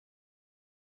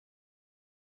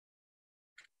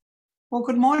Well,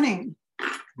 good morning. Good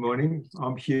morning.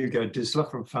 I'm Hugo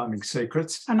Disler from Farming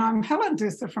Secrets. And I'm Helen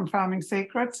Disler from Farming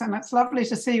Secrets, and it's lovely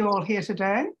to see you all here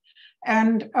today.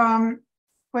 And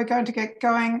we're going to get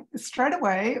going straight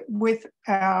away with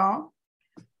our,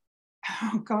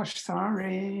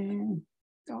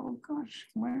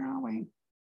 where are we?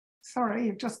 Sorry,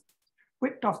 you've just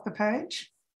whipped off the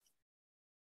page.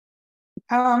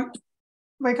 We're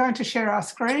going to share our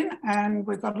screen, and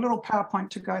we've got a little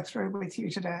PowerPoint to go through with you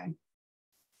today.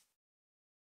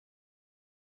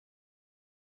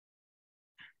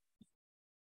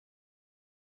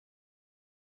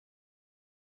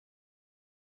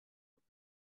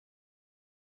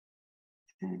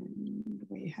 And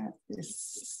we have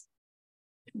this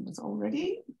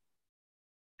already.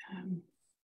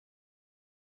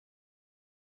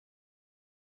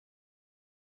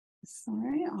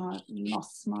 Sorry, I've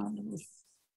lost my little.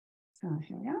 Oh,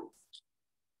 here we are.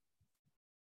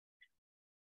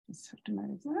 Just have to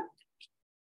move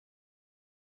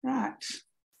that. Right.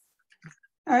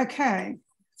 Okay,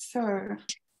 so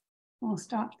we'll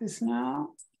start this now.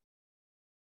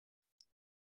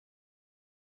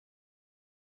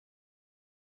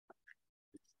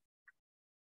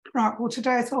 Right, well,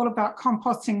 today it's all about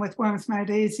composting with worms made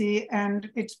easy,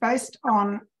 and it's based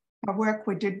on a work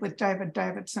we did with David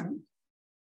Davidson.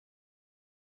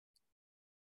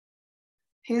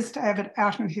 Here's David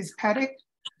out in his paddock,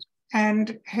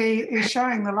 and he is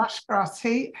showing the lush grass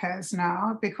he has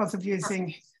now because of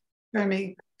using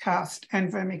Vermicast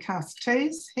and Vermicast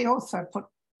teas. He also put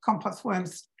compost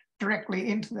worms directly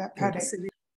into that paddock.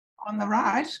 On the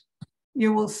right,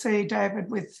 you will see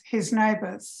David with his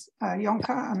neighbours,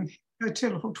 Yonka and her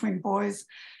two little twin boys.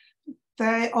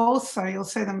 They also, you'll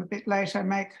see them a bit later,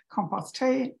 make compost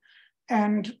tea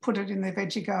and put it in their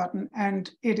veggie garden, and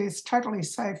it is totally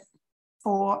safe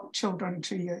for children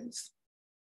to use.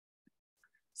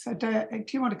 So do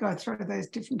you want to go through those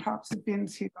different types of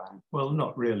bins, Hugo? Well,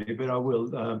 not really, but I will.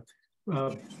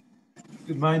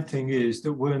 The main thing is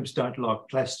that worms don't like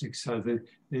plastic, so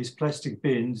these plastic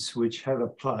bins, which have a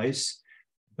place,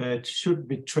 but should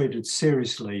be treated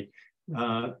seriously.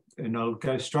 And I'll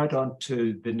go straight on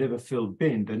to the Neverfill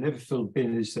bin. The Neverfill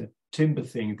bin is a timber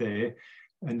thing there,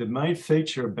 and the main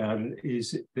feature about it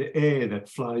is the air that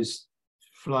flows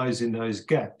in those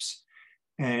gaps.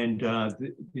 And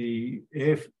the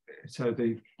air, so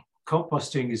the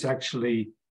composting is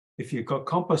actually, if you've got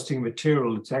composting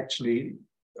material, it's actually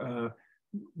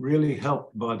really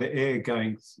helped by the air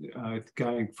going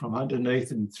from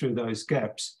underneath and through those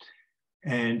gaps.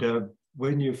 And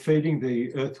when you're feeding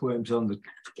the earthworms on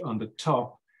the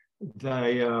top,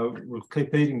 they will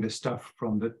keep eating the stuff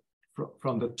from the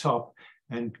top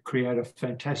and create a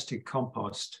fantastic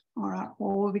compost. All right,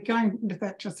 well, we'll be going into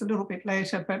that just a little bit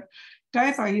later, but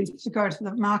Dave, I used to go to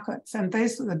the markets, and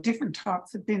these are the different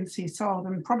types of bins he sold,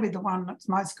 and probably the one that's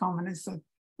most common is the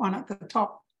one at the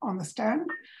top on the stand,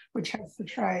 which has the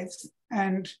trays,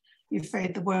 and you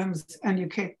feed the worms and you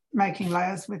keep making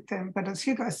layers with them. But as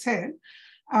Hugo said,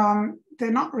 they're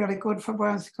not really good for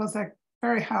worms because they're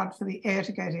very hard for the air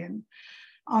to get in.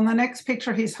 On the next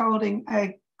picture, he's holding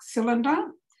a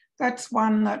cylinder. That's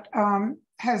one that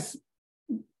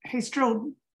he's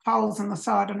drilled holes in the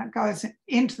side and it goes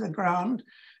into the ground,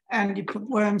 and you put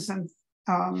worms and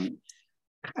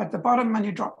at the bottom, and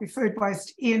you drop your food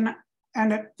waste in,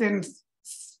 and it then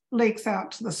leaks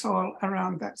out to the soil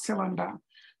around that cylinder.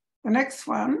 The next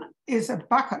one is a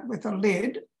bucket with a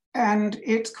lid, and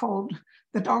it's called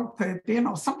the dog poo bin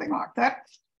or something like that.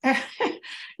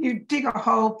 You dig a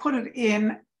hole, put it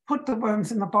in, put the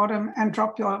worms in the bottom, and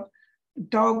drop your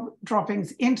dog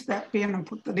droppings into that bin and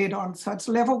put the lid on. So it's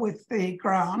level with the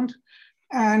ground,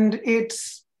 and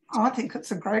I think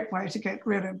it's a great way to get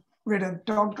rid of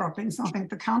dog droppings. I think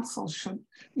the council should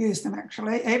use them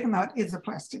actually, even though it is a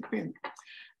plastic bin.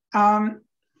 The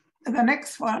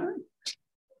next one,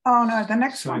 the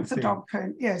next one's the dog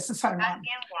poo. Yeah, it's the same one. Water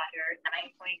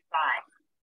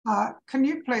 9.5. Can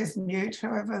you please mute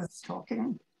whoever's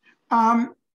talking?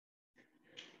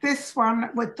 This one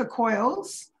with the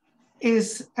coils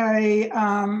is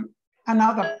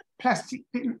another plastic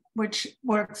bin which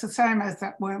works the same as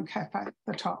that worm cap at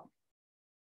the top.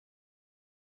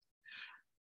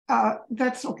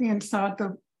 That's looking inside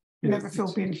the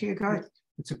Neverfill bin, Hugo.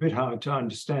 It's a bit hard to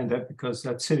understand that because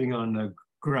that's sitting on the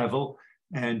gravel,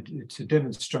 and it's a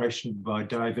demonstration by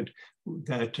David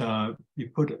that you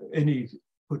put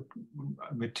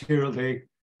material there,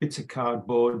 bits of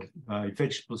cardboard,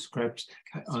 vegetable scraps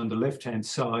on the left-hand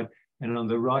side, and on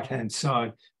the right-hand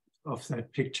side of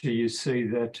that picture, you see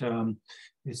that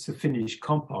it's the finished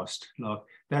compost. Like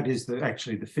that is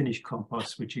actually the finished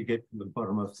compost which you get from the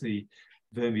bottom of the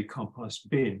vermicompost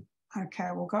bin. Okay,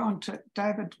 we'll go on to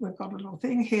David. We've got a little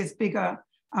thing. Here's bigger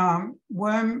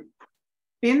worm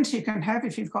bins you can have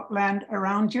if you've got land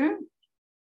around you.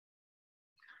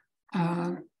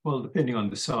 Well, depending on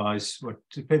the size,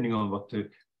 depending on what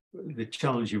the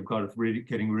challenge you've got of really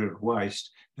getting rid of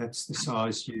waste, that's the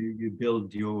size you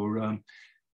build your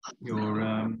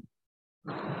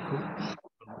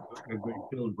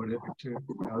build whatever to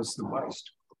house the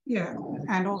waste. Yeah,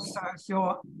 and also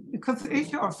because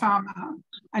if you're a farmer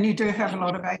and you do have a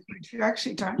lot of acreage, you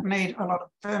actually don't need a lot of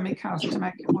vermicast to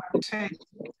make your worm tea.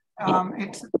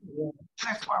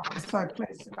 That's why we're so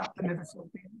pleased about the Neverfill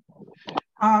bin.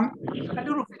 A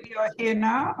little video here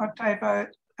now of Davo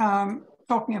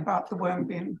talking about the worm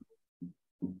bin.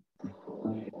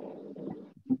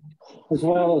 As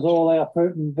well as all our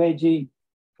fruit and veggie,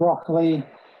 broccoli,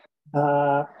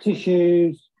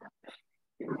 tissues.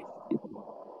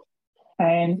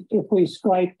 And if we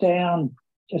scrape down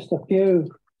just a few,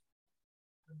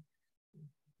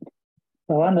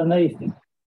 so underneath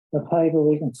the paper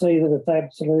we can see that it's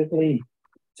absolutely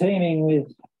teeming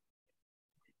with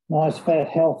nice, fat,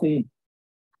 healthy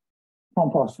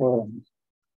compost worms.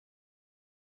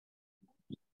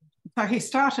 So he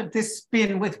started this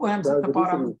bin with worms at the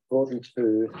bottom. It's important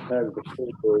to have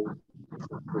the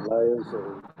layers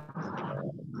of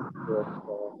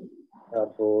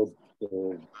cardboard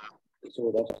or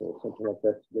sawdust or something like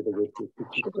that together with the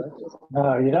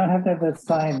No, you don't have to have that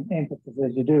same emphasis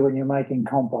as you do when you're making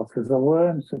compost, because the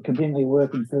worms are continually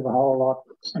working through the whole lot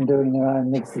and doing their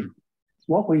own mixing.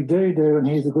 What we do, and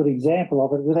here's a good example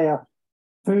of it, with our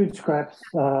food scraps,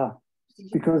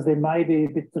 because there may be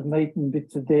bits of meat and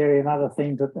bits of dairy and other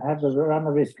things that run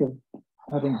the risk of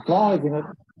having flies in it,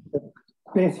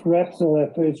 Beth wraps all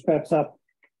our food scraps up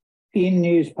in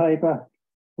newspaper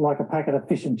like a packet of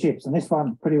fish and chips. And this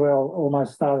one pretty well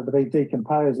almost started to be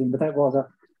decomposing, but that was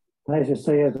and as you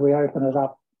see, as we open it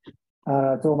up,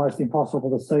 it's almost impossible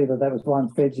to see that was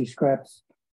once veggie scraps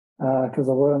because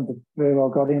the worms very well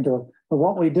got into it. But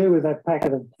what we do with that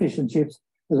packet of fish and chips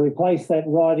is we place that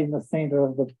right in the centre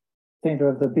of the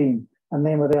bin. And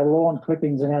then with our lawn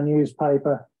clippings and our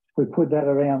newspaper, we put that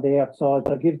around the outside.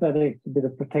 So it gives that a bit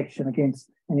of protection against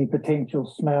any potential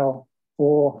smell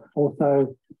or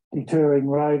also deterring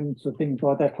rodents or things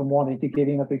like that from wanting to get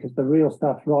in it, because the real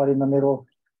stuff's right in the middle.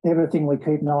 Everything we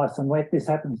keep nice and wet. This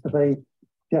happens to be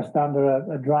just under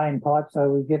a drain pipe, so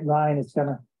we get rain, it's going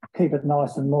to keep it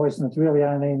nice and moist, and it's really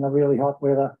only in the really hot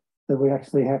weather that we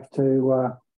actually have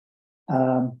to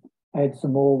add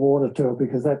some more water to it,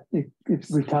 because it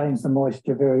retains the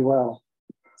moisture very well.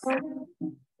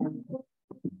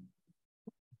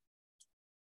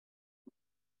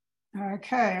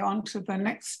 Okay, on to the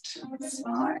next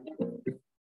slide.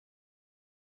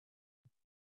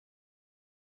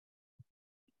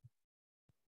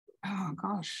 Oh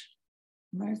gosh,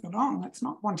 move along. It's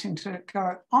not wanting to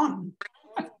go on.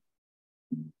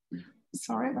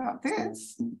 Sorry about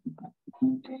this.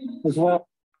 As well.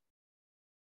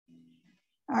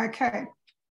 Okay,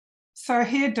 so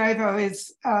here Davo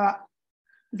is,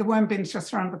 the worm bin's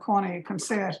just around the corner, you can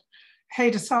see it. He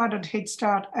decided he'd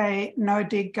start a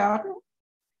no-dig garden.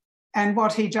 And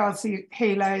what he does,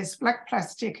 he lays black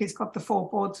plastic. He's got the 4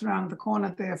 boards around the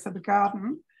corner there for the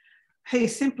garden. He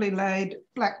simply laid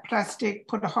black plastic,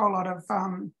 put a whole lot of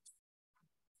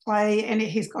clay in it.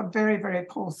 He's got very, very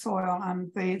poor soil,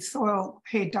 and the soil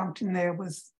he dumped in there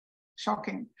was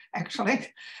shocking,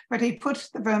 actually. But he put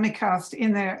the vermicast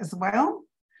in there as well,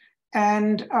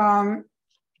 and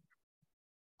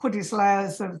put his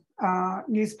layers of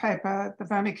newspaper, the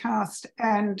vermicast,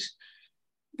 and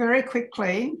very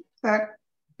quickly that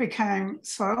became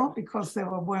soil because there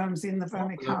were worms in the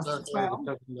vermicast as well.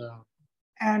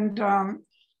 And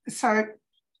so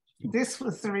this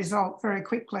was the result very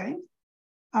quickly.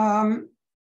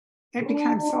 It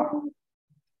became soil.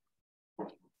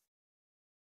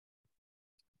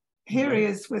 Here he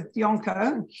is with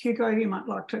Yonko. Hugo, you might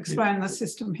like to explain the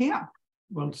system here.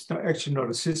 Well, it's actually not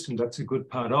a system. That's a good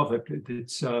part of it.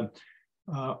 It's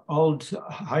old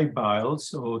hay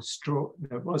bales or straw.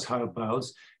 It was hay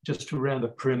bales just around the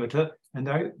perimeter, and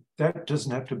that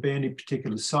doesn't have to be any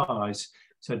particular size.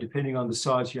 So depending on the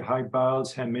size of your hay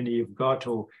bales, how many you've got,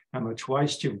 or how much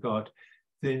waste you've got,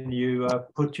 then you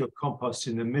put your compost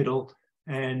in the middle,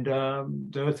 and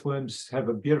the earthworms have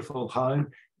a beautiful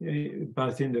home,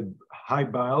 both in the hay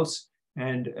bales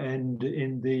and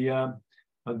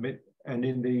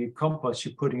in the compost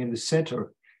you're putting in the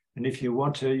centre. And if you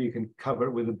want to, you can cover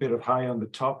it with a bit of hay on the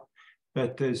top,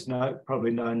 but there's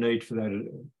probably no need for that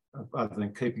other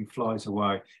than keeping flies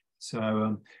away.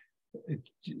 So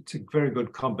it's a very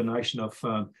good combination of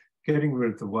getting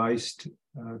rid of the waste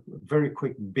very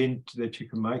quick bin that you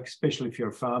can make, especially if you're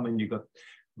a farmer and you've got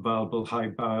available hay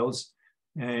bales,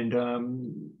 and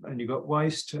you got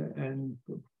waste, and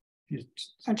the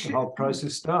whole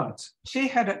process starts. She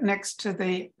had it next to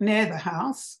near the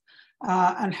house,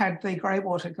 and had the grey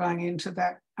water going into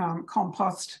that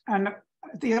compost. And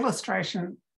the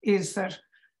illustration is that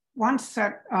once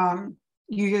that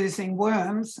you're using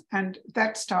worms, and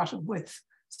that started with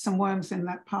some worms in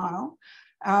that pile,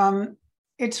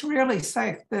 it's really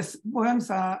safe. This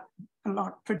worms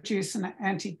produce an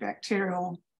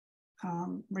antibacterial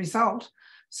result.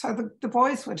 So the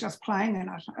boys were just playing in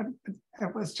it.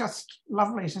 It was just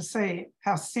lovely to see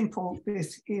how simple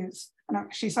this is.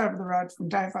 And she's over the road from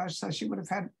Davo, so she would have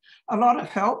had a lot of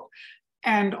help,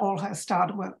 and all her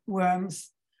starter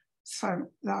worms. So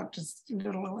just a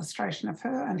little illustration of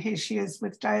her. And here she is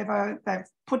with Davo. They've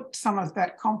put some of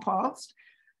that compost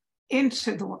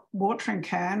into the watering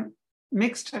can,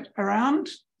 mixed it around,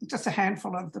 just a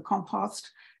handful of the compost,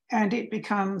 and it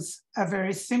becomes a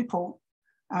very simple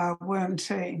worm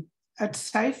tea. It's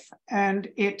safe, and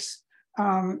it's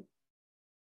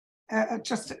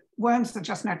worms are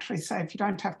just naturally safe. You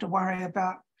don't have to worry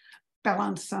about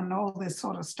balance and all this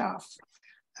sort of stuff.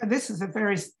 This is a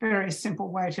very, very simple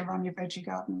way to run your veggie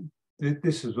garden.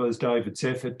 This was David's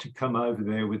effort to come over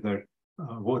there with a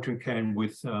watering can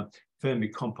with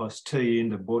Vermicompost Tea in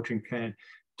the watering can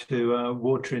to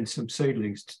water in some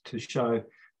seedlings to show,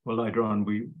 well, later on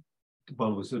it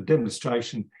was a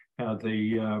demonstration how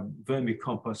the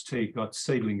Vermicompost Tea got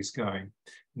seedlings going.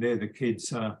 And there the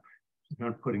kids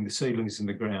putting the seedlings in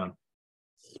the ground.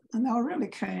 And they were really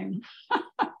keen.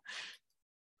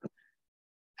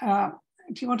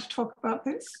 Do you want to talk about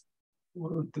this?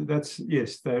 Well,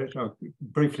 yes. I'll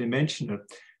briefly mention it.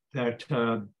 That's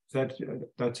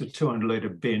a 200 litre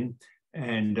bin,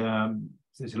 and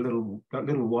there's that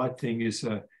little white thing is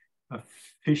a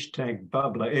fish tank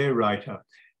bubbler aerator,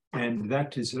 and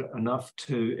that is enough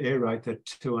to aerate that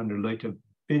 200 litre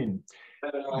bin.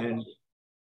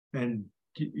 And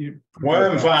you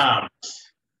worm farm.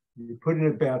 You put in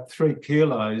about 3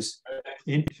 kilos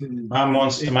into. Mum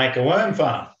wants to make a worm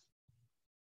farm.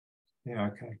 Yeah,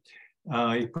 okay.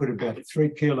 You put about 3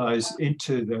 kilos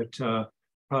into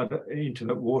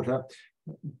that water,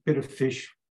 a bit of fish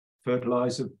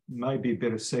fertilizer, maybe a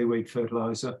bit of seaweed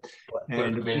fertilizer,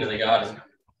 and put them into the garden.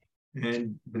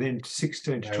 And within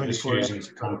 16 to 24 hours,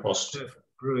 compost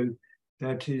brew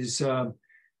that is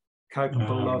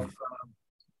capable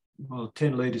of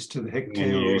 10 litres to the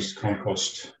hectare. Use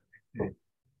compost. Yeah.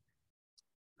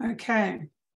 Okay.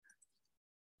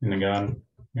 In the garden.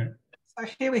 Yeah. So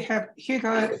here we have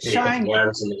Hugo showing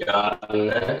worms in the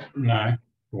garden. No,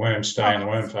 worms stay in the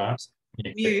worm farm.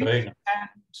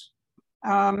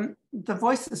 And the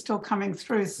voice is still coming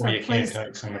through. So well, you please can't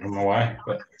take some of them away.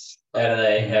 But how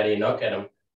do you not get them? Do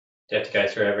you have to go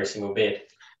through every single bit?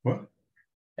 What?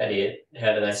 How do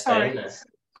they stay in there?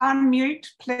 Unmute,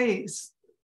 please.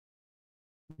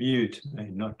 Mute,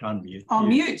 not unmute. Oh,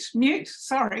 mute,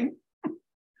 sorry.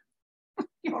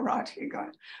 You're right, Hugo.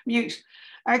 Mute.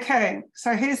 Okay,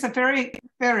 so here's a very,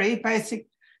 very basic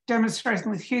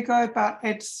demonstration with Hugo, but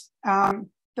it's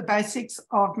the basics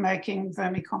of making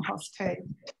vermicompost tea.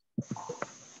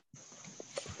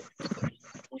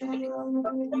 Hanging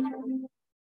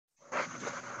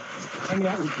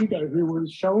out with Hugo, who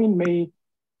was showing me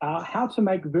how to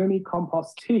make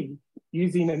vermicompost tea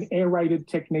using an aerated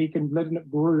technique and letting it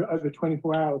brew over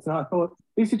 24 hours. And I thought,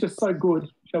 this is just so good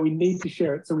that we need to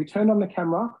share it. So we turned on the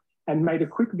camera and made a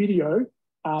quick video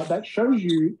that shows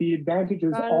you the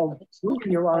advantages of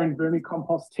brewing your own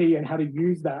vermicompost tea and how to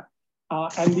use that.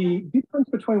 And the difference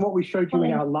between what we showed you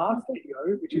in our last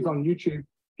video, which is on YouTube,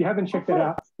 if you haven't checked it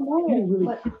out, here's a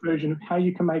really quick version of how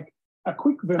you can make a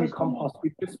quick vermicompost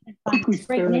with just quickly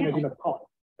stirring it in a pot.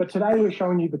 But today we're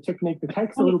showing you the technique that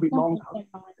takes a little bit longer.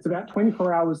 It's about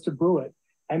 24 hours to brew it.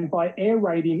 And by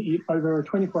aerating it over a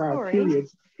 24-hour period,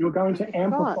 you're going to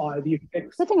amplify the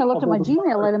effects. I think I looked at my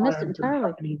Gmail later, missed it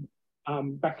entirely.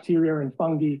 Bacteria and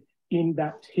fungi in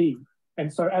that tea.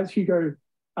 And so as Hugo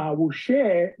will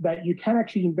share, that you can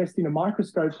actually invest in a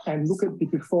microscope and look at the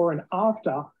before and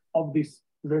after of this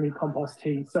vermicompost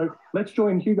tea. So let's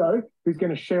join Hugo, who's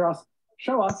going to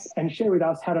show us and share with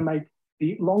us how to make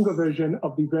the longer version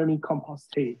of the vermicompost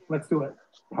tea. Let's do it.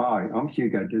 Hi, I'm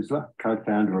Hugo Disler,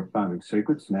 co-founder of Farming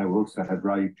Secrets. Now we also have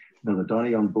Ray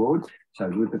Milladoni on board. So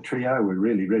with the trio, we're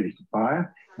really ready to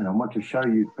fire. And I want to show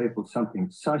you people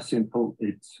something so simple,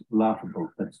 it's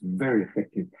laughable. It's very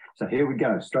effective. So here we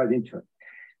go, straight into it.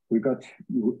 We've got,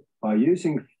 by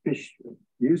using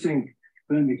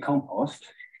vermicompost,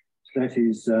 that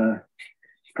is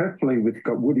preferably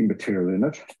got woody material in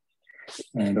it.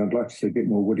 and I'd like to see a bit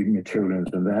more woody material in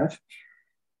it than that.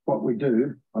 What we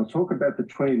do, I'll talk about the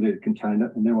 20 litre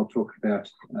container, and then I'll talk about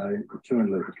the 200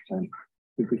 litre container.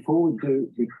 But before we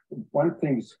do, one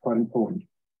thing is quite important,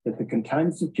 that the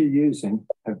containers that you're using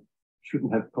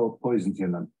shouldn't have poisons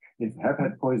in them. If you have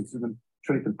had poisons in them,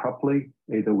 treat them properly,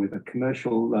 either with a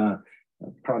commercial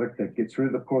product that gets rid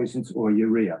of the poisons or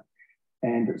urea.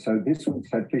 And so this one's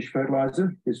had fish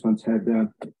fertilizer, this one's had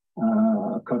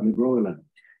cod liver oil in it.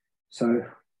 So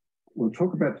we'll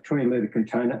talk about the 20 litre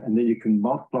container, and then you can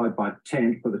multiply by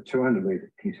 10 for the 200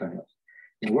 litre containers.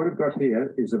 And what I've got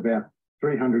here is about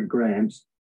 300 grams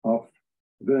of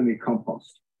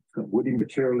vermicompost. It's got woody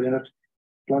material in it.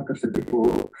 Like I said before,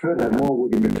 I prefer to have more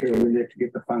woody material in there to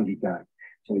get the fungi going.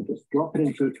 So you just drop it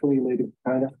into a 20 litre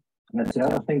container. And that's the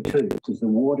other thing too, because the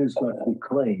water's got to be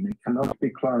clean. It cannot be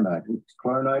chlorinated. If it's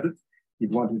chlorinated,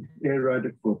 you'd want it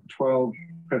aerated for 12,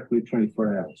 preferably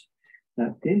 24 hours.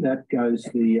 Now, in that goes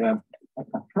the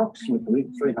approximately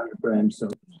 300 grams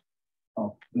of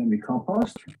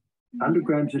vermicompost, 100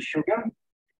 grams of sugar.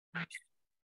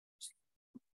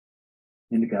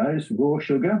 In it goes raw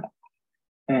sugar,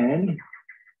 and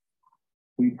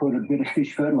we put a bit of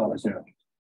fish fertilizer in it.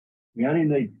 We only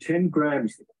need 10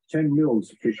 mils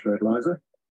of fish fertilizer.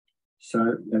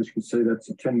 So as you can see, that's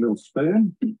a 10 mil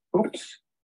spoon. Oops.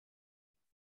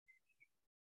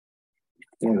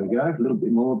 There we go, a little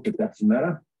bit more, but that doesn't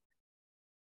matter.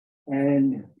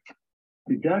 And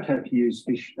you don't have to use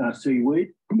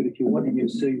seaweed, but if you want to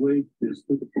use seaweed, there's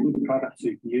good products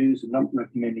you can use. I'm not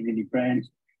recommending any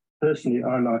brands. Personally,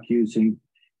 I like using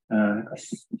a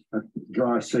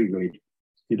dry seaweed.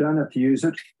 You don't have to use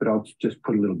it, but I'll just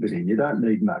put a little bit in. You don't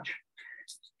need much.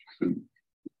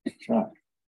 Right.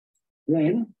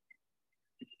 Then,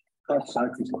 that's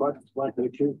soap is quite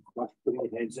hurt you, like putting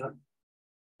your hands on.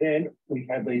 Then we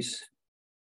have these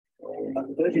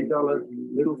 $30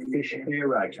 little fish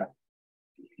aerator.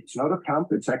 It's not a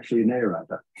pump, it's actually an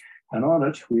aerator. And on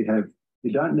it, we have,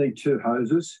 you don't need 2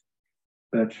 hoses,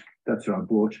 but that's what I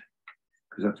bought,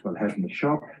 because that's what I had in the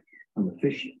shop, from the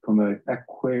fish, from the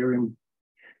aquarium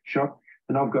shop.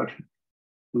 And I've got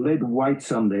lead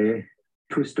weights on there,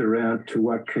 twist around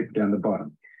to keep down the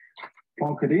bottom.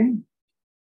 Plonk it in.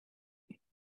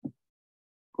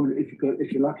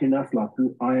 If you're lucky enough, like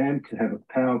I am, to have a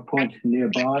power point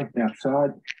nearby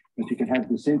outside, if you can have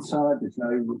this inside, there's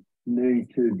no need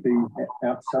to be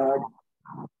outside.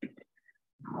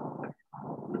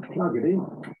 Plug it in,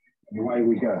 and away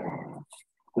we go.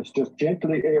 It's just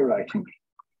gently aerating.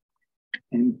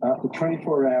 And after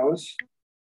 24 hours,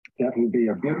 that will be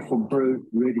a beautiful brew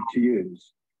ready to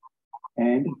use.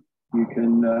 And you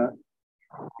can,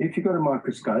 if you've got a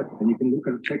microscope, and you can look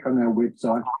at check on our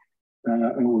website,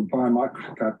 and we'll buy a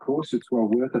microscope course. It's well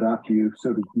worth it after you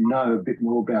sort of know a bit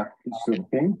more about this sort of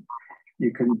thing.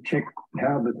 You can check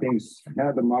how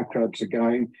the microbes are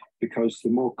going, because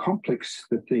the more complex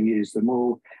the thing is, the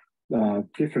more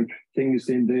different things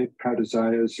in there,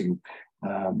 protozoas, and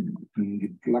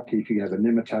you're lucky if you have a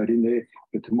nematode in there,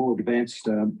 but the more advanced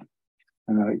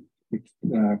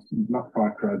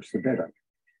microbes, the better.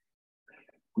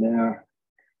 Now,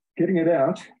 getting it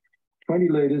out, 20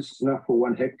 litres is enough for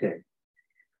 1 hectare.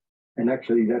 And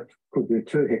actually that could be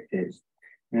 2 hectares.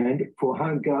 And for a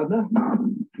home gardener,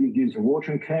 you'd use a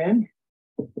watering can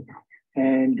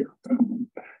and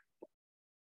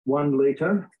 1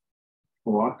 litre,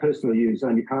 or I personally use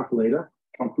only half a litre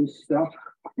of this stuff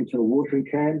into a watering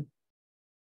can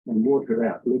and water it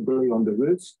out liberally on the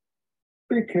roots.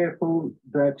 Be careful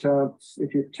that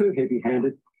if you're too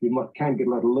heavy-handed, you can get a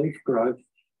lot of leaf growth,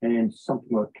 and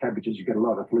something like cabbages, you get a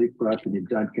lot of leaf growth and you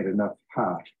don't get enough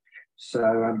heart.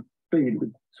 So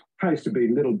it pays to be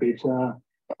a little bit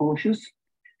cautious.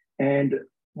 And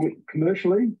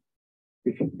commercially,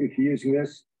 if you're using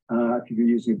this, if you're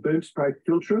using a boom spray,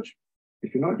 filter it.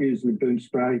 If you're not using a boom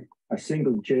spray, a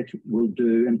single jet will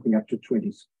do anything up to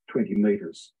 20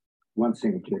 metres, 1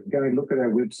 single jet. Go and look at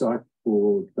our website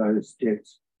for those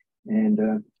jets. And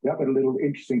the other little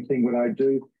interesting thing what I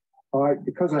do,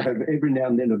 because I have every now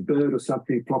and then a bird or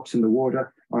something flops in the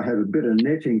water, I have a bit of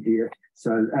netting here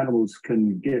so animals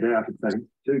can get out if they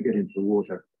do get into the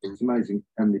water. It's amazing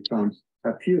how many times,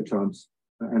 a few times,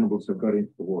 animals have got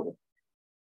into the water.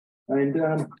 And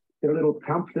get a little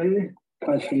pump there.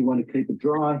 Basically, you want to keep it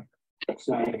dry.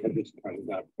 So I just cut it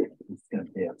up. It's going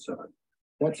to be outside.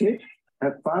 That's it.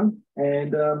 Have fun.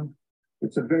 And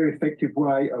it's a very effective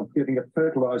way of getting a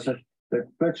fertiliser that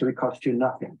virtually costs you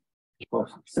nothing. Well,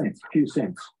 cents, a few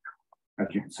cents, as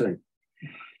you can see.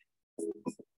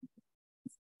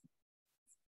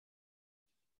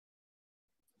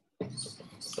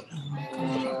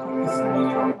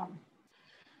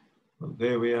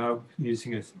 there we are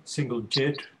using a single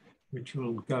jet, which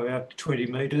will go out to 20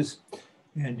 metres,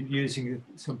 and using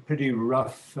some pretty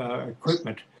rough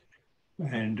equipment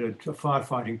and a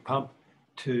firefighting pump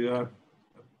to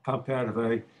pump out of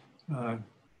a,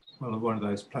 well, one of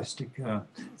those plastic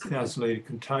 1,000-litre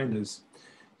containers.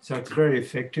 So it's very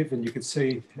effective, and you can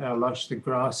see how lush the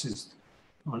grass is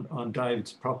on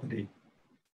David's property.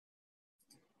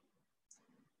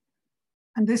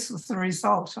 And this was the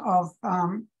result of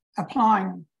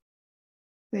applying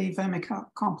the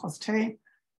Vermicompost Tea.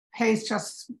 He's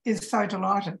just is so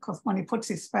delighted because when he puts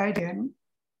his spade in,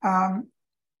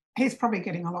 he's probably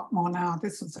getting a lot more now.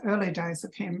 This was early days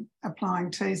of him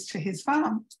applying teas to his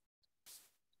farm.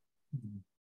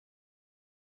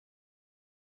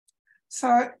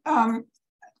 So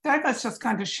David's just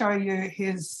going to show you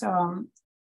his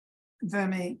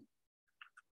Vermicast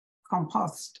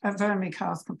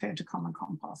compared to common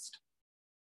compost.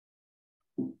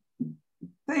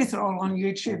 These are all on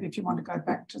YouTube if you want to go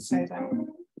back to see them.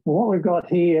 What we've got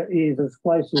here is as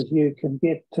close as you can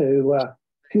get to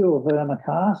pure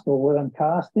vermicast or worm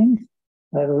castings.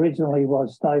 That originally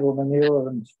was stable manure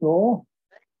and straw,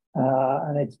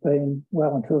 and it's been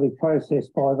well and truly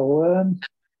processed by the worms.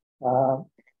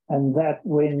 And that,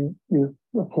 when you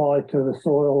apply to the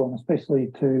soil, and especially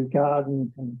to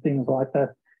gardens and things like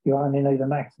that, you only need a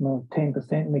maximum of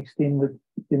 10% mixed in with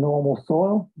your normal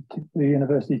soil. The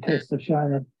university tests have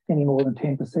shown that any more than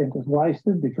 10% is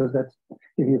wasted, because that's,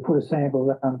 if you put a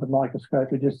sample under the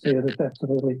microscope, you just see that it's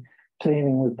absolutely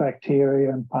teeming with bacteria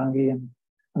and fungi and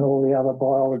all the other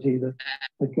biology that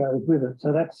goes with it.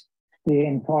 So that's the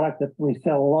end product. That we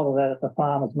sell a lot of that at the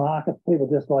farmers market. People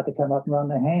just like to come up and run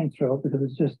their hand through it because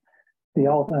it's just the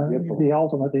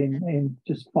ultimate in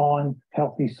just fine,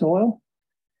 healthy soil.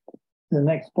 The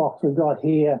next box we've got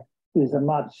here is a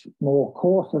much more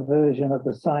coarser version of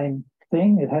the same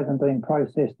thing. It hasn't been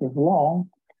processed as long,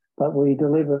 but we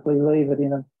deliberately leave it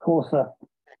in a coarser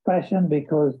fashion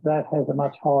because that has a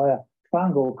much higher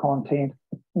fungal content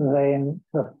than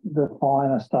the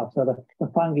finer stuff. So the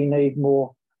fungi need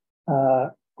more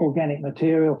organic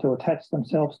material to attach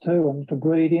themselves to and to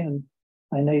breed in,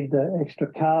 and they need the extra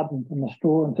carbon from the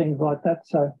straw and things like that.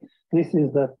 So this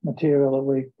is the material that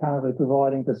we're currently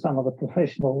providing to some of the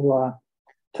professional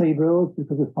tea brewers,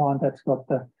 because we find that's got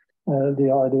the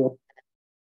ideal.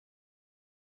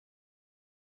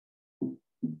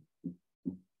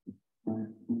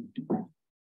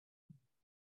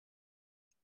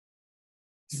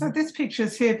 So this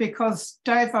picture's here because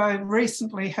Davo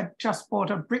recently had just bought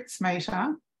a bricks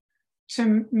meter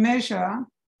to measure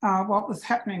what was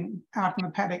happening out in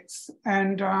the paddocks.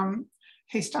 And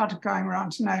he started going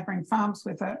around to neighbouring farms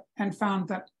with it and found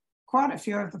that quite a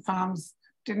few of the farms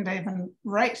didn't even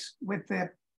rate with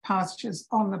their pastures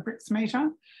on the bricks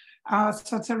meter.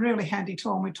 So it's a really handy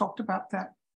tool, and we talked about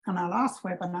that in our last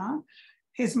webinar.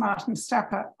 Here's Martin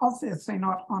Stapper, obviously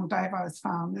not on Davo's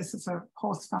farm. This is a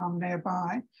horse farm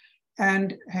nearby.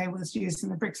 And he was using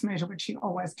the bricks meter, which he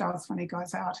always does when he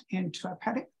goes out into a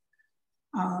paddock,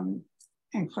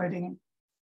 including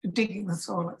digging the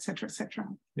soil, etc., etc.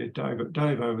 Yeah,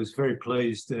 Davo was very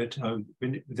pleased that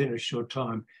within a short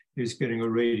time he was getting a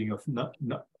reading of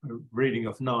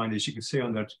 9. As you can see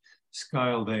on that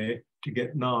scale there, to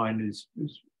get 9 is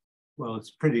well,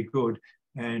 it's pretty good.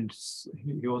 And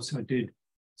he also did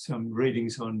some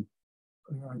readings on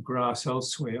grass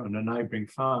elsewhere on a neighbouring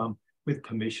farm with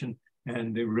permission,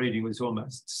 and the reading was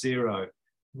almost 0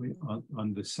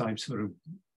 on the same sort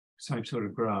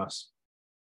of grass.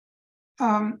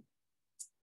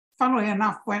 Funnily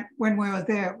enough, when we were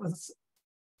there, it was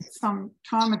some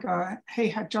time ago, he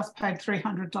had just paid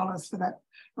 $300 for that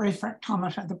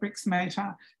refractometer, the bricks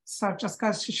meter. So it just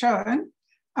goes to show.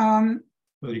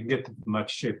 Well, you can get them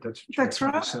much cheaper. That's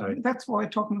right. That's why we were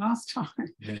talking last time.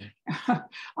 Yeah.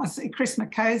 I see Chris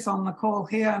McKay's on the call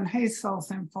here, and he sells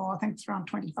them for, I think it's around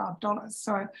 $25.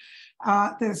 So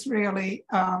there's really,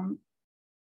 and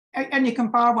you can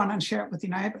buy one and share it with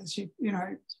your neighbours. You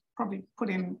know, probably put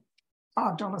in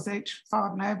 $5 each,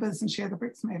 5 neighbours, and share the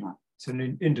bricks meter. It's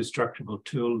an indestructible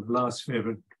tool, lasts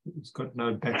forever. It's got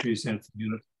no batteries in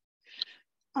it.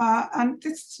 And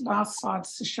this last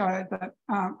slide's to show that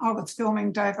I was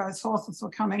filming. Davo's horses were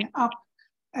coming up,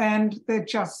 and they're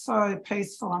just so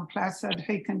peaceful and placid.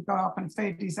 He can go up and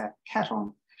feed his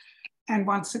cattle, and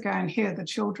once again hear the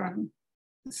children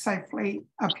safely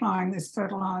applying this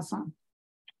fertiliser.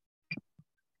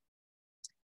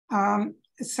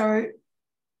 So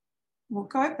we'll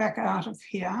go back out of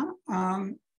here.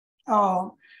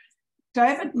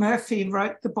 David Murphy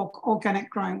wrote the book Organic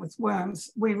Growing with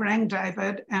Worms. We rang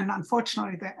David, and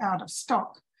unfortunately they're out of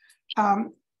stock.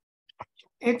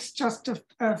 it's just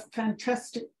a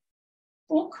fantastic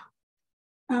book.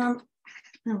 And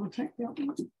we'll take the other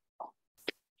one.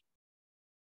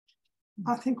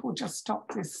 I think we'll just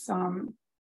stop this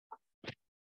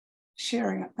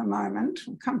sharing at the moment.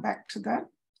 We'll come back to that.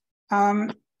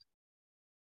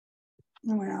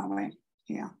 Where are we?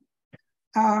 Here.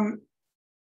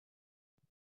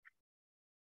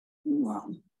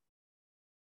 Well,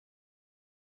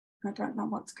 I don't know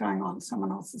what's going on.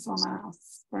 Someone else is on our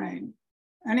screen.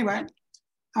 Anyway,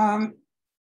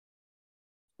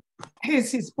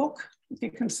 here's his book, if you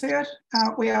can see it.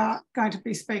 We are going to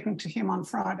be speaking to him on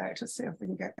Friday to see if we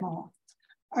can get more.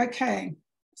 Okay,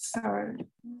 so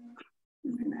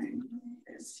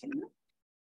there's here.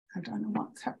 I don't know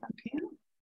what's happened here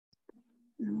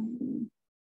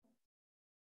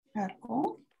at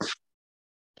all.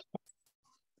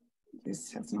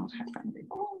 This has not happened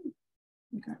before.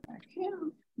 Go back here.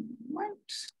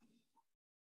 Wait.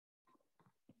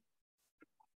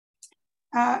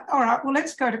 All right, well,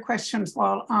 let's go to questions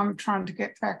while I'm trying to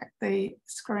get back at the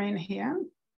screen here.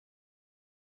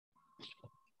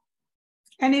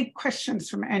 Any questions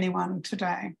from anyone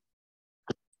today?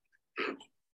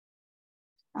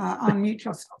 Unmute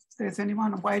yourself if there's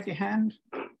anyone, or wave your hand.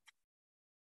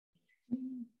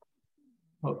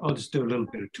 I'll just do a little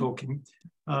bit of talking.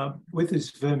 With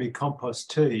this Vermicompost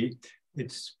tea,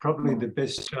 it's probably the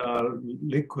best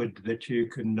liquid that you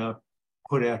can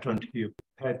put out onto your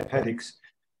paddocks.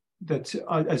 That's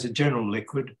as a general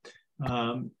liquid,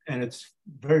 and it's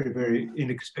very, very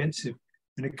inexpensive.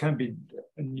 And it can be,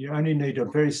 and you only need a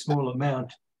very small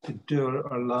amount to do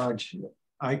a large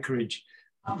acreage.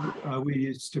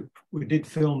 We did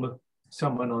film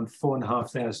someone on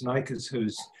 4,500 acres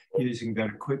who's using that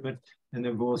equipment, and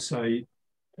then also,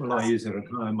 well, I use it at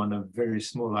home on a very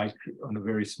small acre, on a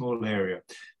very small area.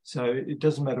 So it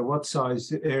doesn't matter what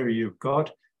size area you've got,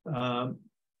 whether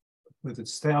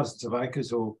it's thousands of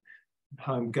acres or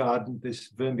home garden.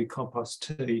 This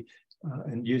Vermicompost tea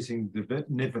and using the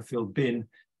Neverfill bin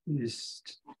is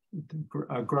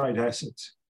a great asset.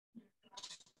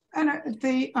 And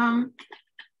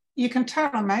you can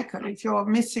tailor make it. If you're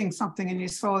missing something in your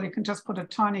soil, you can just put a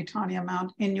tiny, tiny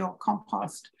amount in your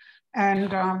compost.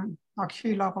 And like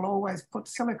Hugo will always put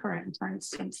silica in, for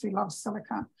instance. He loves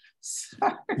silica. So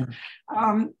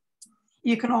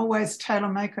you can always tailor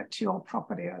make it to your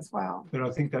property as well. But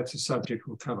I think that's a subject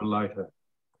we'll cover later.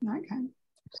 Okay.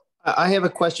 I have a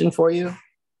question for you.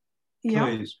 Yeah.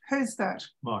 Please. Who's that?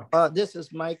 Mike. This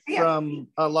is Mike from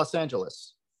Los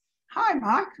Angeles. Hi,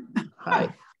 Mike.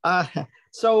 Hi.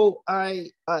 So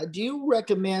do you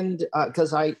recommend,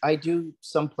 because I do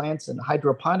some plants and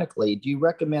hydroponically, do you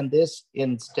recommend this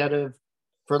instead of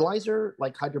fertilizer,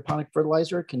 like hydroponic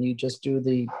fertilizer? Can you just do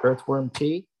the earthworm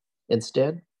tea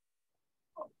instead?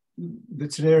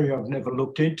 That's an area I've never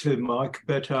looked into, Mike,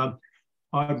 but I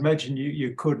imagine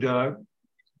you could,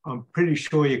 I'm pretty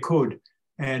sure you could.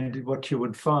 And what you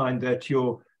would find that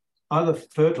your other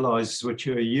fertilizers which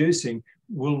you're using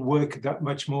will work that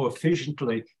much more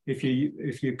efficiently if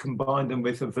you combine them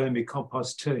with a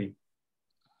vermicompost tea.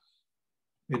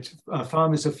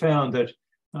 Farmers have found that,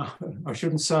 I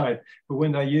shouldn't say it, but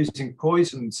when they're using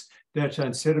poisons, that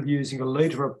instead of using a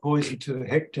litre of poison to the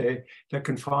hectare, they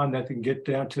can find that they can get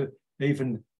down to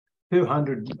even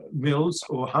 200 mils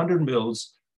or 100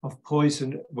 mils of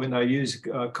poison when they use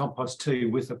compost tea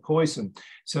with a poison.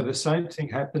 So the same thing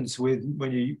happens with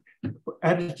when you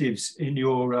additives in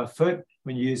your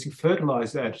when you're using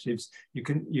fertilizer additives,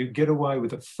 you get away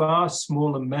with a far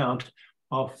small amount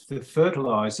of the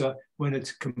fertilizer when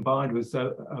it's combined with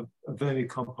a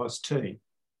vermicompost tea.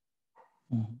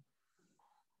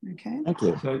 Okay. Thank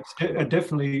you. So it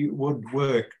definitely would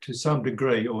work to some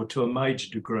degree or to a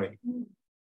major degree.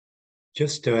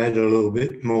 Just to add a little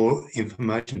bit more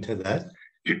information to that,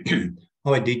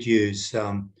 I did use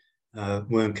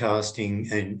worm casting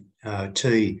and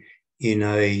tea in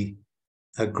a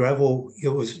gravel.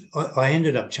 I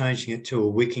ended up changing it to a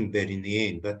wicking bed in the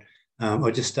end, but I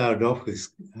just started off with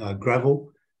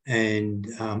gravel, and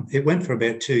it went for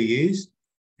about 2 years.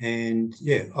 And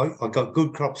yeah, I got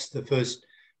good crops the first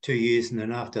 2 years, and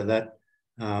then after that,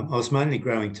 I was mainly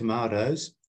growing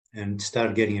tomatoes and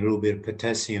started getting a little bit of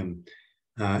potassium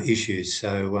issues.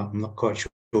 So I'm not quite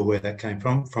sure where that came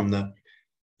from the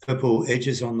purple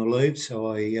edges on the leaves.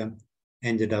 So I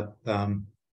ended up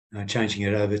changing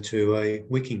it over to a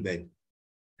wicking bed.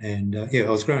 And yeah, I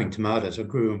was growing tomatoes. I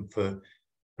grew them for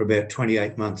about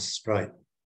 28 months straight.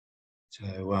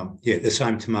 So yeah, the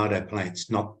same tomato plants,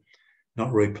 not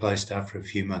replaced after a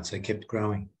few months. They kept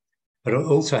growing. But I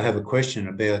also have a question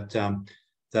about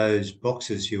those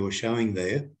boxes you were showing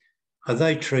there. Are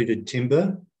they treated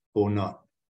timber or not?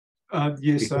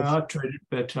 Yes, they are treated,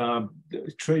 but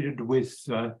treated with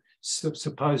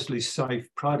supposedly safe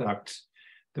products.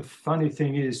 The funny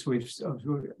thing is, we've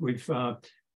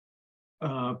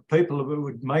people who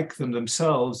would make them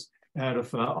themselves out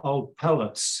of old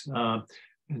pellets and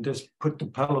just put the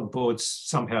pellet boards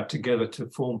somehow together to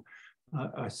form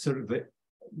a sort of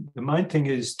the main thing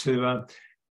is to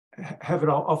have it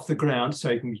off the ground so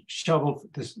you can shovel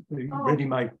the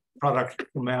ready-made product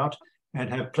from out and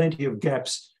have plenty of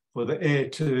gaps for the air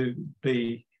to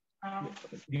be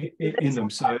in them.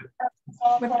 So,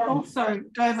 but also,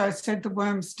 Davo said the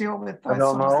worms deal with those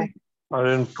sort of things. I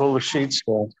didn't pull the sheets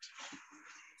down.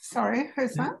 Sorry,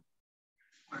 who's that?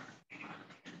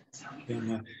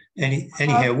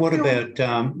 Anyhow, what about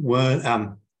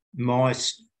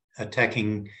mice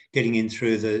getting in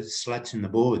through the slats in the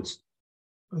boards?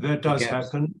 That does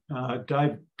happen.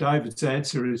 David's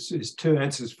answer is two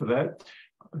answers for that.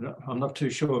 I'm not too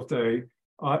sure if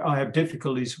I have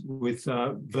difficulties with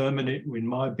vermin in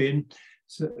my bin.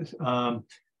 So,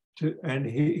 and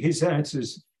his answer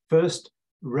is first,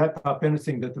 wrap up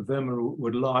anything that the vermin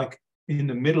would like in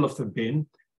the middle of the bin.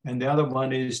 And the other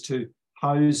one is to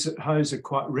hose it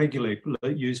quite regularly,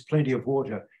 use plenty of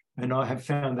water. And I have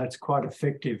found that's quite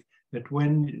effective, that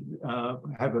when you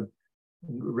have a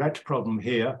rat problem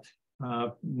here,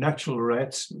 natural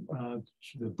rats,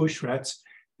 the bush rats,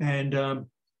 and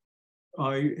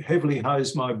I heavily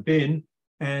hose my bin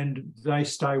and they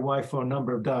stay away for a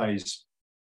number of days.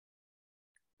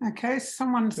 Okay,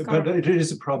 but it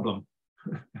is a problem.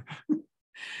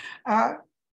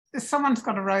 Someone's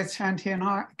got a raised hand here and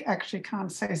I actually can't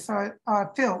see. So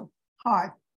Phil,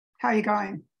 hi, how are you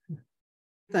going?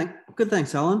 Good,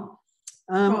 thanks, Alan.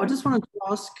 I just wanted to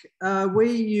ask, we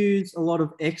use a lot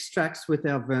of extracts with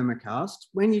our Vermicast.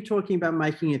 When you're talking about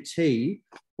making a tea,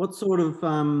 what sort of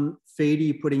feed are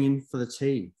you putting in for the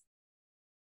tea?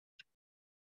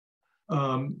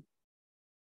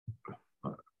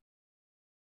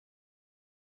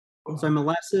 So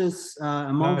molasses,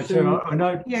 emulsion? I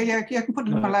know. Yeah, you can put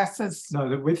in molasses.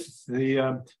 No, with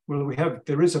the,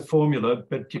 there is a formula,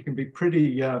 but you can be pretty,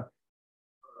 you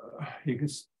can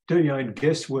do your own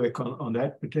guesswork on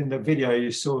that. But in the video,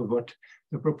 you saw what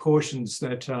the proportions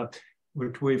that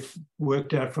which we've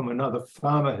worked out from another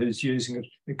farmer who's using it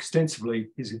extensively.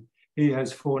 He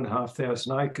has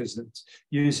 4,500 acres that's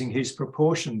using his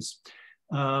proportions.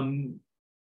 Now,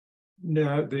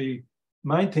 the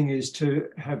main thing is to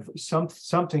have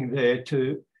something there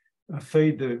to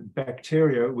feed the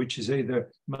bacteria, which is either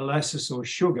molasses or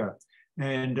sugar.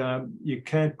 And you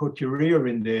can put urea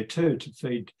in there too to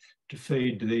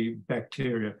feed the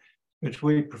bacteria, but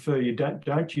we prefer you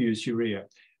don't use urea.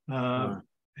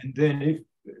 And then if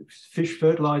fish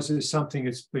fertilizer is something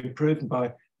that's been proven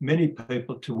by many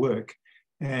people to work,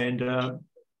 and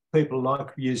people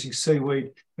like using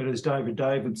seaweed, but as David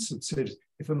Davidson said,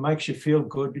 if it makes you feel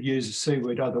good, use a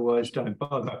seaweed, otherwise don't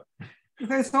bother.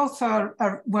 There's also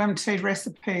a worm tea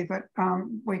recipe that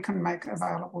we can make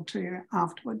available to you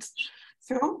afterwards.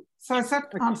 Phil, so does that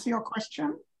answer your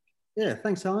question? Yeah,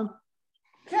 thanks, Alan.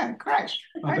 Yeah, great.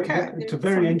 Okay. It's a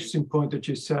very interesting point that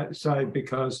you say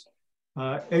because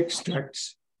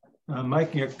extracts,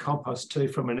 making a compost tea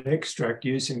from an extract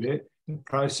using the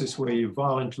process where you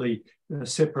violently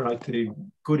separate the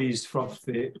goodies from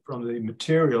the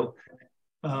material,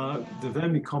 the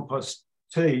Vermicompost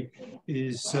tea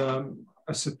is a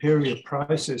superior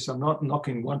process. I'm not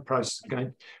knocking one process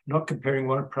not comparing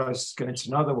one process against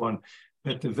another one,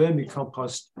 but the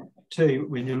Vermicompost tea,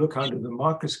 when you look under the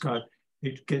microscope,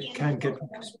 it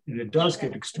does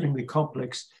get extremely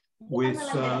complex with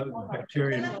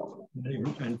bacteria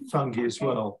and fungi as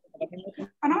well.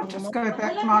 And I'll just go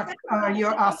back, Mark,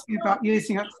 you're asking about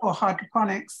using it for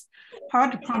hydroponics.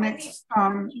 Hydroponics,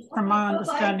 from my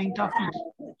understanding, doesn't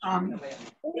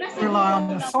rely on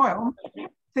the soil.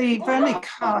 The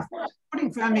Vermicast,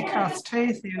 putting Vermicast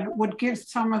teas in would give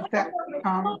some of that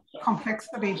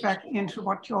complexity back into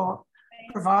what you're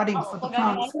providing for the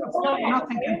plants.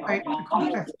 Nothing can beat the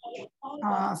complex.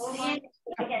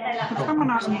 Someone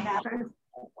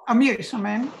unmute,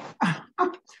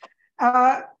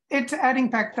 it's adding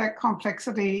back that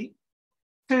complexity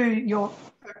to your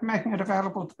making it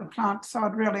available to the plant. So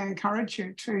I'd really encourage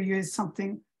you to use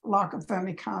something like a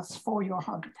Vermicast for your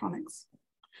hydroponics.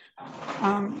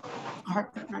 I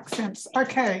hope that makes sense.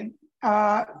 Okay,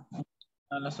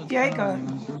 Diego,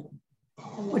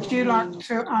 would you like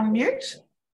to unmute?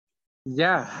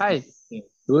 Yeah, hi.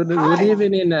 Good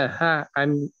evening.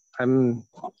 I'm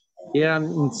here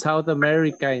in South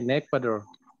America in Ecuador.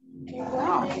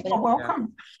 Oh,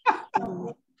 welcome.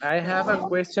 I have a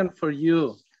question for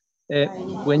you.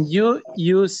 when you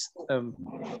use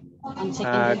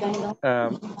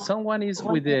someone is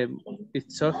with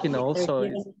it's talking also,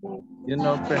 you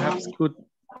know, perhaps could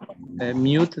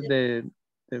mute the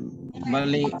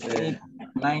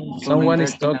someone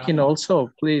is talking also,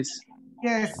 please.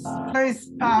 Yes,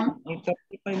 please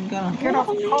get off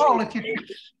the call if you.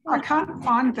 I can't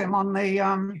find them on the.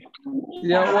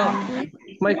 Yeah, well,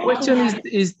 my question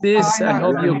is this. I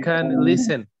hope you can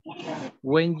listen.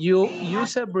 When you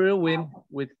use a brewing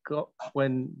with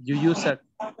when you use a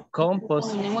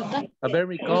compost, a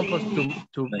vermicompost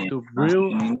to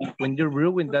brew, when you're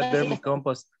brewing that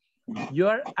vermicompost,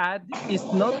 you're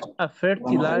it's not a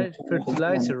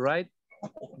fertilizer, right?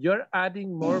 You're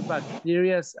adding more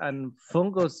bacteria and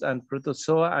fungus and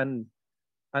protozoa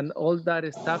and all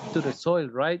that stuff to the soil,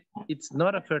 right? It's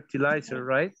not a fertilizer,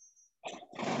 right?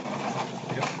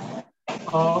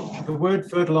 The word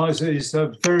fertilizer is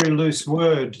a very loose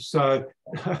word, so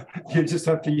you just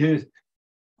have to use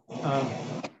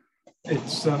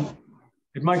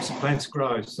it makes the plants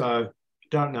grow, so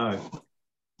don't know.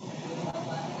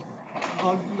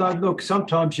 Look,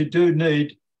 sometimes you do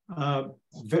need a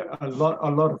lot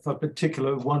of a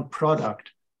particular one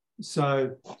product,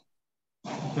 so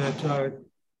that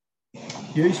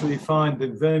usually find the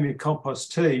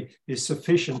Vermicompost tea is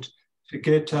sufficient to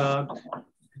get the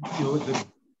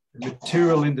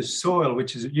material in the soil,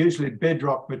 which is usually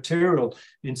bedrock material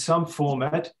in some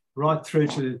format, right through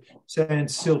to sand,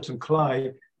 silt and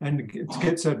clay, and it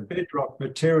gets that bedrock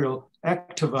material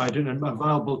activated and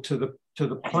available to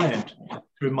the plant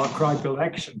through microbial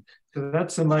action. So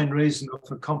that's the main reason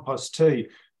for compost tea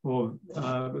or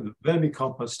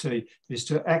vermicompost tea, is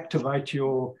to activate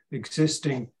your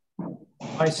existing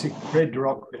basic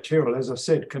bedrock material. As I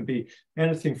said, can be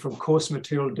anything from coarse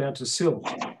material down to silt.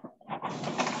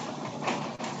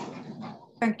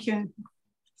 Thank you.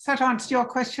 Does that answer your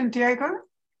question, Diego?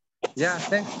 Yeah,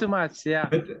 thanks too much. Yeah,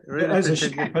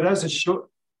 but as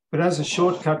a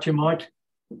shortcut, you might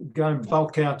go and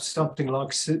bulk out something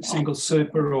like single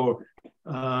super or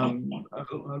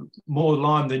more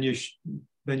lime than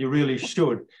you really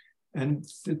should. And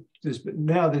there's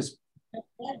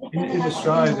in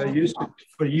Australia, they used to,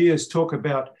 for years, talk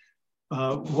about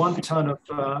 1 tonne of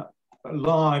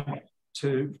lime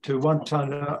to 1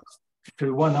 tonne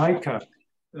to 1 acre.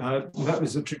 That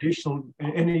was a traditional.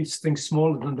 Anything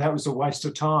smaller than that was a waste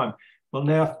of time. Well,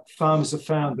 now farmers have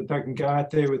found that they can go out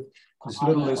there with as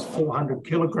little as 400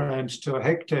 kilograms to a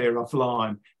hectare of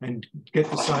lime and get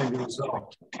the same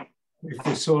result if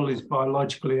the soil is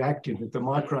biologically active, if the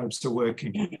microbes are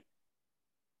working.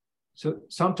 So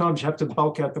sometimes you have to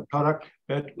bulk out the product,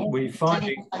 but we're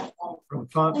finding from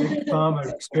farmer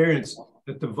experience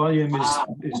that the volume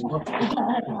is not as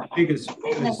big as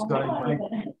they make.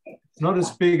 It's not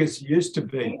as big as it used to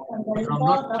be. But I'm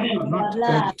not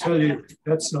going to tell you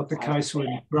that's not the case when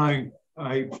you're growing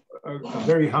a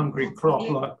very hungry crop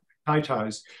like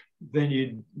potatoes. Then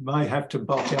you may have to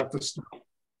bulk out the stuff.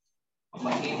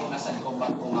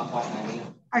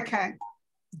 Okay.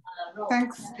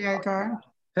 Thanks, Diego.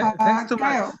 Thanks so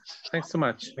Gail. much. Thanks so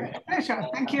much. Pleasure.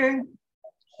 Thank you.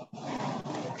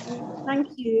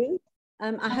 Thank you.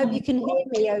 I hope you can hear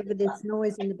me over this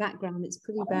noise in the background. It's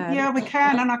pretty bad. Yeah, we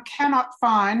can, and I cannot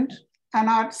find.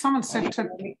 And someone said to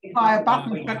apply a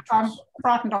button, but I'm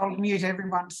frightened I'll mute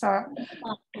everyone. So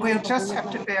we'll just have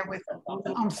to bear with it.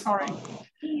 I'm sorry.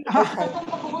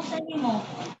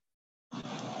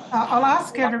 I'll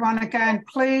ask everyone again,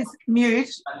 please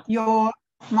mute your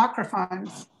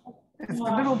microphones. There's a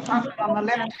little button on the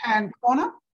left-hand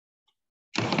corner.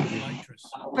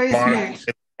 Please mute.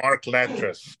 Mark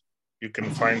Latris. You can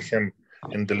find him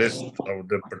in the list of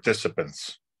the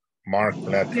participants. Mark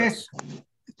Latris. Yes,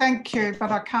 thank you,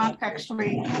 but I can't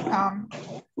actually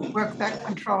work that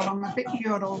control. I'm a bit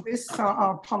new at all this, so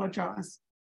I'll apologise.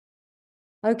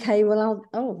 Okay, well,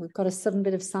 we've got a sudden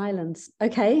bit of silence.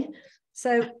 Okay,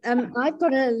 so I've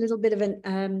got a little bit of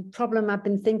a problem. I've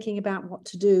been thinking about what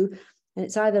to do, and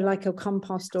it's either like a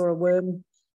compost or a worm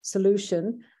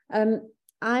solution.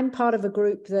 I'm part of a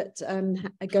group that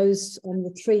goes on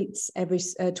retreats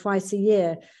twice a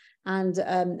year. And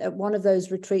at one of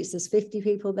those retreats, there's 50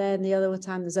 people there, and the other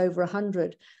time there's over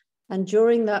 100. And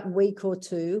during that week or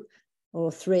 2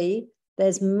 or 3,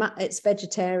 it's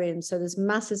vegetarian. So there's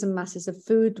masses and masses of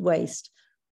food waste,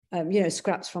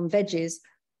 scraps from veggies.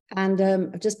 And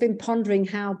I've just been pondering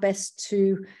how best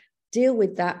to deal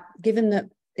with that, given that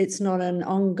it's not an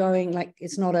ongoing, like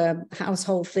it's not a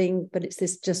household thing, but it's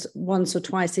this just once or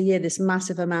twice a year, this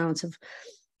massive amount of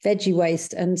veggie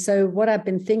waste. And so what I've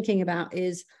been thinking about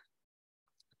is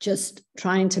just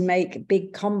trying to make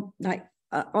big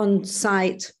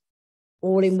on-site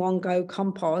all in one go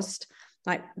compost,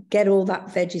 like get all that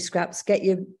veggie scraps, get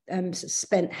your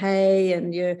spent hay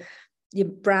and your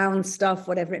brown stuff,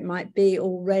 whatever it might be,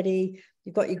 all ready.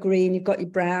 You've got your green, you've got your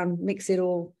brown, mix it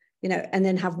all, you know, and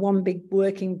then have one big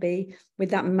working bee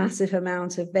with that massive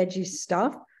amount of veggie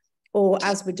stuff. Or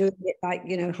as we're doing it, like,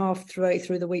 you know, half through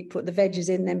the week, put the veggies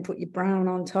in, then put your brown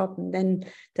on top, and then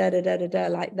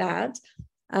like that.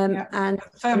 And then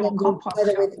compost,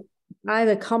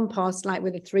 either compost, like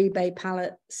with a 3-bay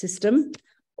pallet system,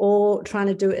 or trying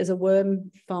to do it as a worm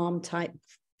farm type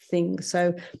thing.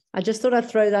 So I just thought I'd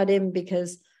throw that in,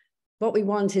 because what we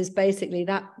want is basically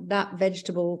that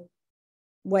vegetable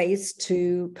waste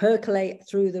to percolate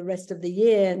through the rest of the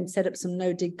year and set up some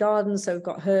no-dig gardens. So we've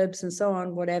got herbs and so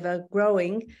on, whatever,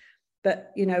 growing.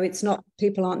 But, you know, it's not,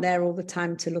 people aren't there all the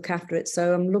time to look after it.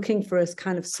 So I'm looking for a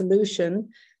kind of solution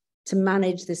to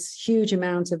manage this huge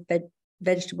amount of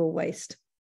vegetable waste.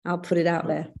 I'll put it out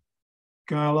there.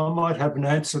 Gail, I might have an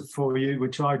answer for you,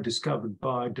 which I discovered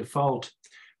by default.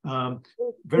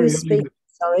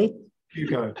 Sorry.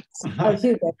 Hugo. Oh,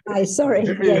 Hugo. Hi, sorry.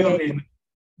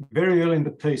 Very early in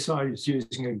the piece, I was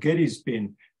using a Geddes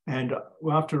bin, and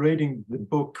after reading the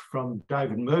book from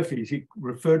David Murphy, he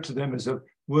referred to them as a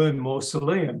worm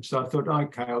mausoleum. So I thought,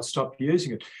 okay, I'll stop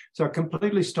using it. So I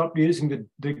completely stopped using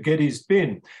the Geddes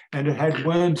bin, and it had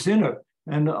worms in it.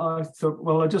 And I thought,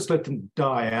 well, I just let them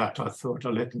die out. I thought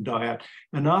I'd let them die out.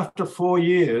 And after 4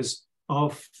 years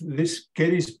of this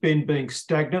Geddes bin being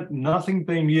stagnant, nothing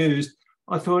being used,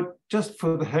 I thought, just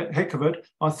for the heck of it,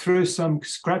 I threw some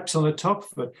scraps on the top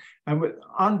of it. And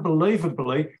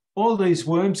unbelievably, all these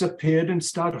worms appeared and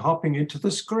started hopping into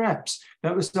the scraps.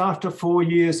 That was after 4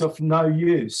 years of no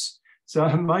use. So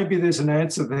maybe there's an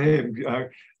answer there,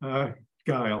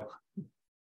 Gail.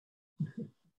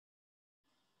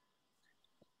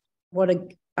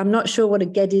 I'm not sure what a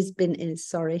Geddes bin is,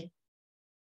 sorry.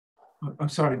 I'm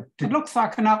sorry. It looks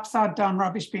like an upside down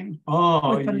rubbish bin.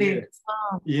 Oh, with the lid.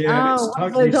 Yeah, it's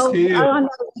totally sealed. I know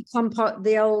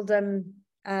the old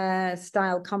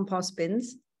style compost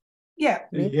bins. Yeah.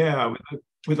 Yeah,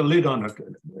 with a lid on it.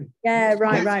 Yeah,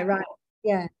 right.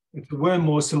 Yeah. It's a worm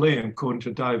mausoleum, according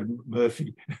to David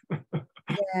Murphy.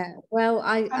 Yeah, well,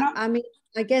 I mean,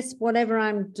 I guess whatever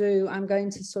I'm going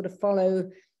to sort of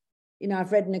follow. You know,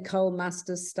 I've read Nicole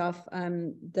Masters' stuff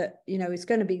that, you know, it's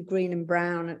going to be green and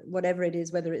brown, whatever it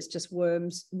is, whether it's just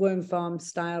worm farm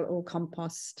style or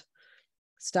compost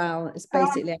style. It's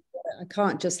basically, I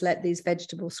can't just let these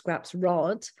vegetable scraps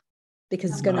rot,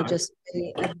 because it's going to just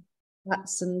be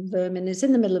rats and vermin. It's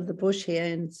in the middle of the bush here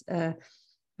and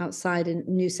outside in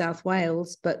New South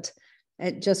Wales, but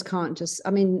it just can't just, I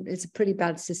mean, it's a pretty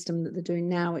bad system that they're doing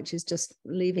now, which is just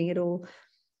leaving it all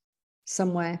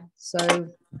somewhere. So...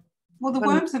 Well, the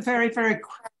worms are very, very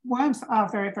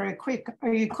quick.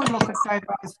 You could look at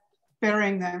David's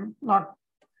burying them, like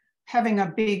having a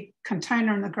big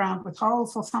container in the ground with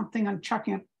holes or something and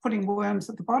putting worms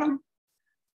at the bottom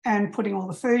and putting all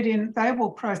the food in. They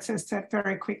will process that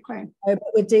very quickly. But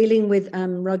we're dealing with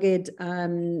rugged,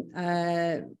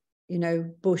 you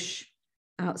know, bush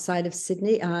outside of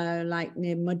Sydney, like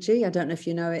near Mudgee. I don't know if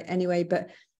you know it anyway, but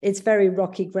it's very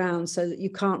rocky ground, so that you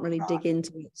can't really dig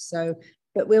into it. So...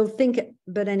 But we'll think,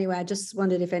 but anyway, I just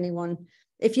wondered if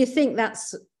you think that,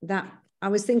 I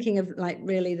was thinking of like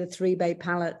really the 3-bay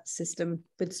pallet system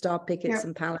with star pickets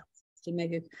and pallets to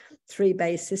make a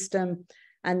 3-bay system,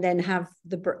 and then have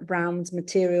the Brown's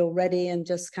material ready and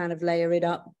just kind of layer it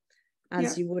up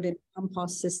as you would in a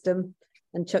compost system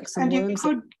and chuck some worms.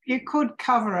 You could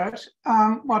cover it.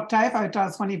 What Davo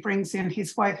does when he brings in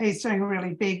his waste, he's doing a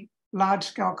really big,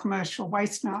 large-scale commercial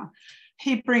waste now.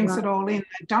 He brings it all in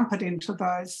and dump it into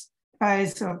those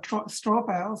bays of straw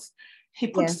bales. He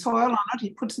puts soil on it, he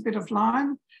puts a bit of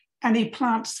lime, and he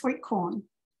plants sweet corn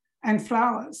and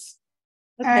flowers.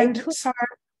 Okay, and so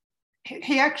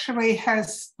he actually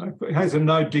has... It has a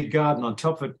no-dig garden on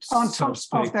top of it, on top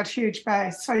of that huge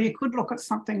bay. So you could look at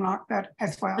something like that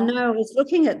as well. I know, I was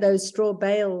looking at those straw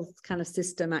bales kind of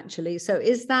system, actually. So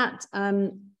is that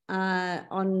in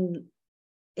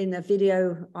a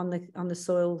video on the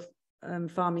soil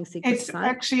farming secret it's site?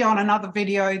 Actually on another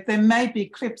video. There may be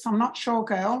clips, I'm not sure,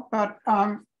 Gail, but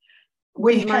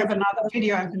we have another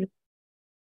video.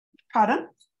 Pardon?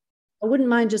 I wouldn't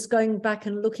mind just going back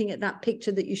and looking at that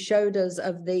picture that you showed us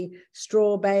of the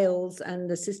straw bales and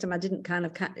the system. I didn't kind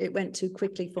of, it went too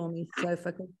quickly for me. So if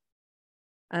I could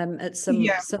access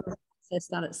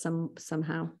that at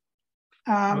somehow.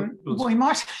 We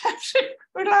might have to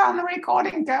rely on the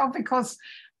recording, Gail, because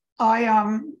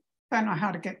I don't know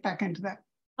how to get back into that.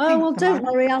 Oh, well, don't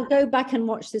worry. I'll go back and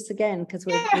watch this again because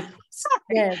we're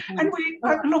yeah. And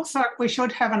it looks like we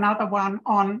should have another one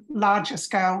on larger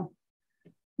scale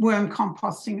worm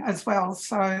composting as well.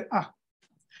 So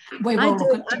we will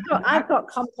look at I've got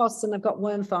compost and I've got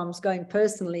worm farms going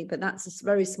personally, but that's a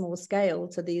very small scale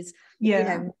to these, you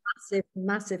know,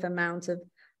 massive amount of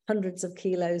hundreds of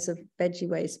kilos of veggie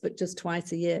waste, but just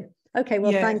twice a year. Okay,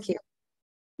 well, thank you.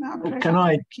 No, can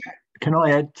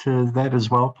I add to that as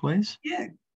well, please? Yeah,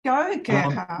 go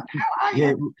Gerhard. How are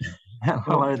you?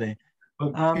 Hello there.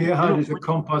 Well, Gerhard is a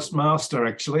compost master,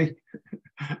 actually.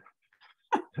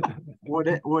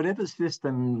 Whatever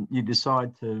system you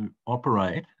decide to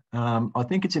operate, I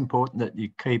think it's important that you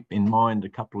keep in mind a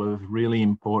couple of really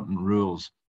important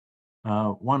rules.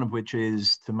 One of which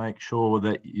is to make sure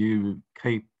that you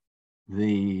keep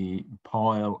the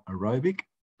pile aerobic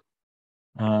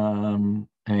and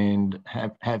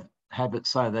have it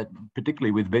so that,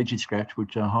 particularly with veggie scraps,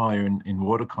 which are higher in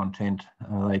water content,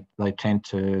 they tend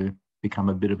to become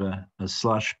a bit of a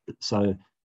slush. So a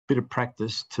bit of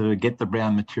practice to get the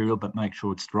brown material, but make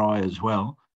sure it's dry as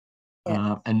well.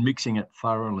 And mixing it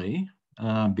thoroughly,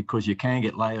 because you can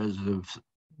get layers of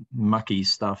mucky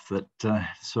stuff that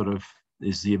sort of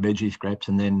is your veggie scraps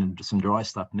and then some dry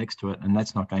stuff next to it, and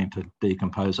that's not going to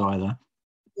decompose either.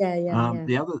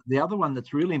 The other one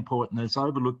that's really important that's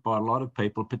overlooked by a lot of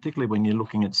people, particularly when you're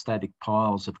looking at static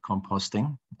piles of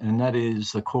composting, and that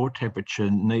is the core temperature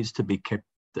needs to be kept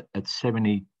at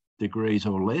 70 degrees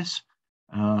or less,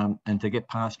 and to get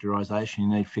pasteurisation you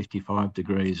need 55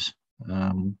 degrees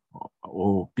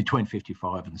or between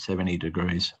 55 and 70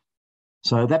 degrees.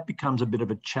 So that becomes a bit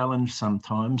of a challenge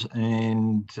sometimes,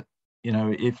 and you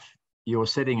know, if you're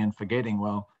setting and forgetting,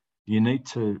 well, you need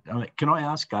to, can I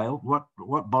ask Gail,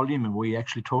 what volume are we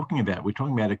actually talking about? We're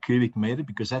talking about a cubic metre,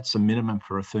 because that's the minimum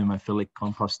for a thermophilic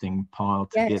composting pile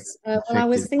to get well, I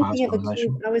was thinking of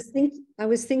I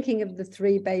was thinking of the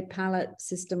 3-bay pallet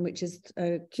system, which is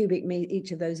a cubic metre.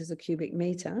 Each of those is a cubic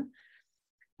metre.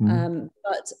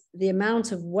 But the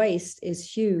amount of waste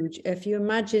is huge. If you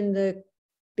imagine the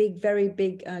very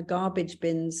big garbage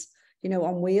bins, you know,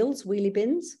 on wheels, wheelie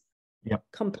bins,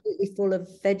 completely full of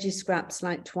veggie scraps,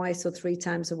 like twice or 3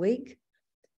 times a week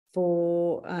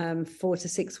for 4 to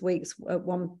 6 weeks,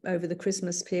 one over the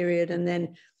Christmas period, and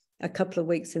then a couple of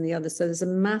weeks in the other. So there's a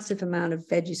massive amount of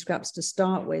veggie scraps to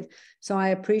start with. So I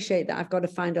appreciate that I've got to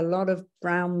find a lot of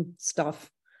brown stuff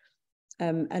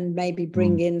and maybe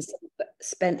bring in some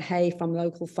spent hay from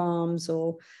local farms,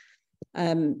 or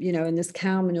you know, and this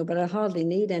cow manure, but I hardly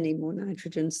need any more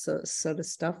nitrogen sort of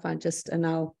stuff.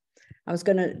 I was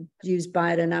going to use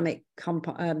biodynamic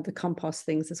the compost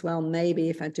things as well, maybe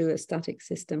if I do a static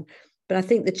system. But I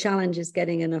think the challenge is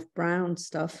getting enough brown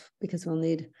stuff, because we'll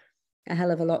need a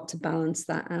hell of a lot to balance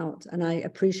that out. And I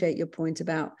appreciate your point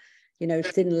about, you know,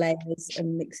 thin layers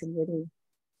and mixing with it.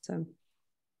 So.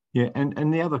 Yeah,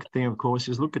 and the other thing, of course,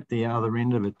 is look at the other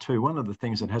end of it too. One of the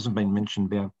things that hasn't been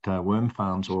mentioned about worm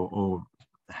farms or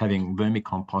having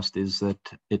vermicompost is that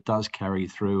it does carry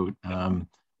through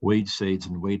weed seeds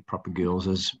and weed propagules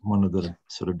as one of the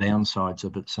sort of downsides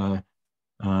of it. So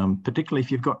particularly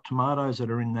if you've got tomatoes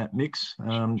that are in that mix,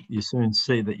 you soon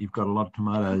see that you've got a lot of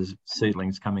tomatoes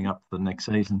seedlings coming up for the next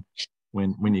season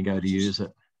when you go to use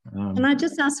it. Can I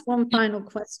just ask one final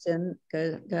question,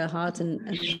 Gerhard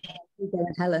and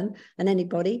Helen and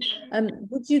anybody?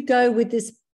 Would you go with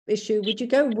this issue? Would you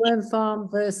go worm farm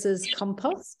versus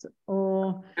compost,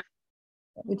 or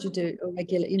what would you do? Or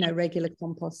regular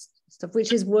compost stuff,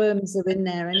 which is worms are in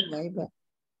there anyway. But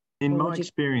in my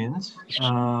experience,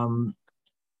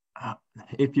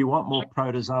 if you want more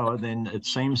protozoa, then it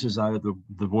seems as though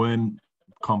the worm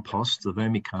compost, the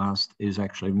Vermicast, is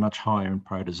actually much higher in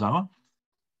protozoa.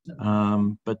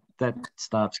 But that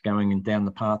starts going down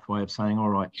the pathway of saying, all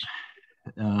right,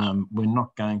 we're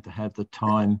not going to have the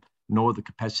time nor the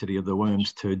capacity of the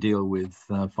worms to deal with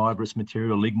fibrous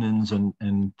material, lignins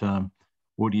and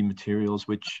woody materials,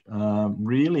 which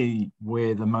really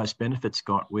where the most benefits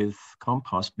got with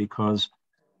compost, because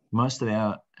most of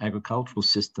our agricultural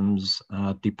systems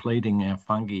are depleting our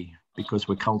fungi because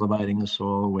we're cultivating the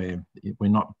soil, we're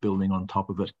not building on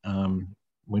top of it,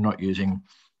 we're not using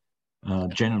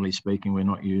generally speaking, we're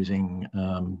not using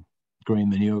green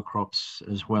manure crops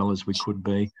as well as we could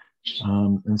be.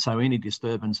 And so any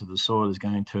disturbance of the soil is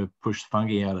going to push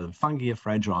fungi out of it. Fungi are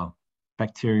fragile,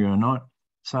 bacteria are not.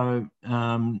 So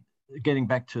getting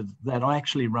back to that, I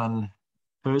actually run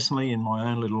personally in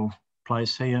my own little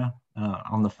place here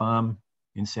on the farm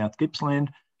in South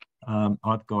Gippsland.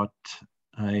 I've got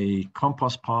a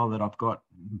compost pile that I've got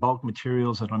bulk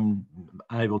materials that I'm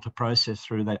able to process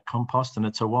through that compost, and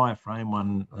it's a wireframe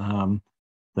one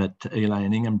that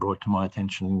Elaine Ingham brought to my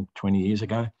attention 20 years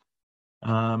ago.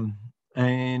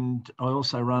 And I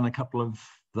also run a couple of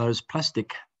those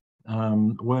plastic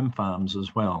worm farms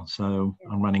as well. So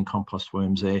I'm running compost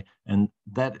worms there, and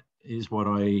that is what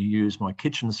I use my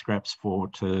kitchen scraps for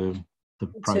to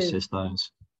process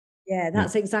those. Yeah,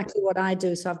 that's exactly what I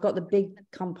do. So I've got the big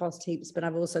compost heaps, but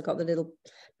I've also got the little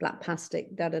black plastic,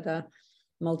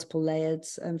 multiple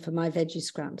layers, for my veggie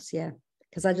scraps. Yeah,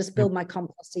 because I just build my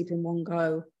compost heap in one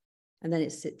go, and then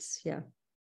it sits,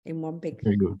 in one big.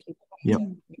 Very good. Yep.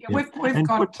 We've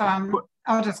got.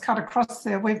 I'll just cut across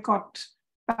there. We've got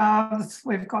baths.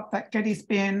 We've got that Geddes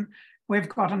bin. We've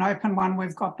got an open one.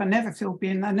 We've got the Neverfill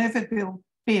bin. The Neverfill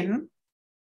bin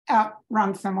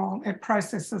outruns them all. It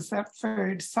processes that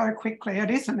food so quickly. It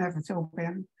is a Neverfill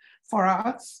bin for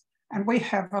us, and we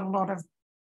have a lot of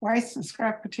waste and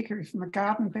scrap, particularly from the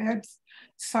garden beds.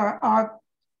 So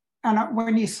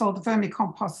when you saw the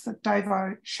vermicompost that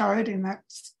Davo showed in that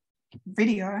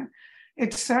video,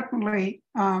 it certainly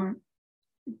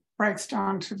breaks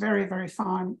down to very, very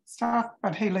fine stuff,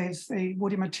 but he leaves the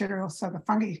woody material so the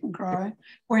fungi can grow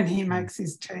when he makes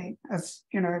his tea, as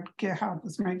Gerhard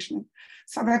was mentioning.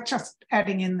 So that's just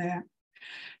adding in there.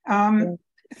 Thank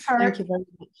you very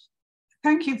much.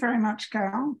 Thank you very much,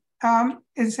 Gail.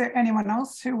 Is there anyone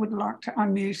else who would like to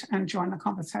unmute and join the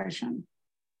conversation?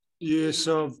 Yes,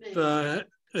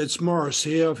 it's Morris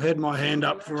here. I've had my hand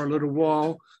up for a little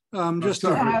while.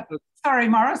 Sorry,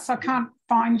 Morris, I can't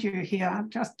find you here.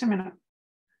 Just a minute.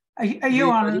 Are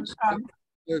you on?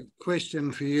 A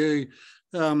question for you.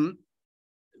 I've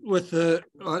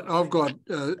got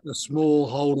a small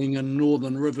holding in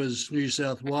Northern Rivers, New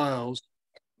South Wales,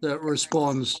 that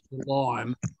responds to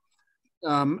lime.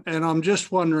 And I'm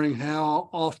just wondering how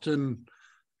often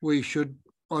I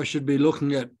should be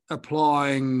looking at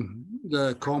applying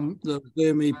the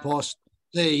Vermicompost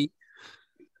Tea,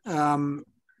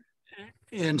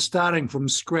 and starting from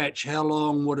scratch. How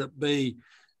long would it be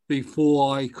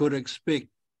before I could expect,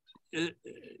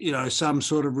 some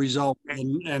sort of result,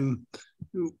 and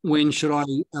when should I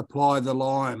apply the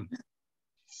lime?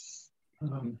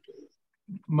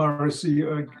 Morris,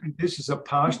 this is a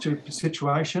pasture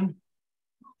situation?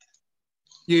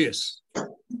 Yes.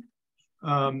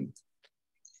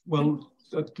 Well,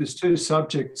 there's two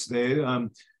subjects there.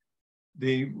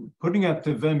 The putting out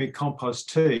the vermicompost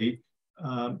tea.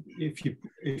 If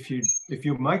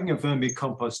you're making a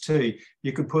vermicompost tea,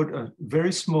 you could put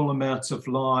very small amounts of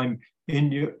lime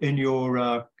in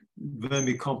your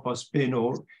vermicompost bin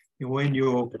or in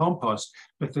your compost,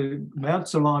 but the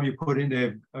amounts of lime you put in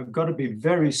there have got to be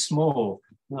very small,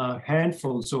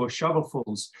 handfuls or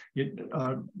shovelfuls,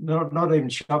 not even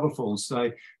shovelfuls,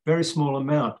 so very small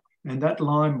amount, and that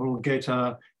lime will get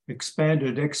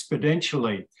expanded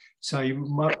exponentially. So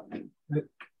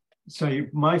you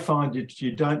may find that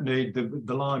you don't need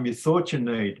the lime you thought you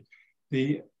need.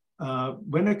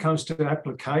 When it comes to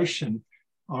application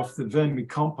of the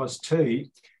vermicompost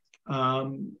tea,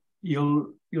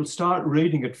 you'll start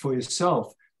reading it for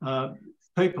yourself.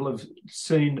 People have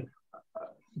seen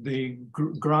the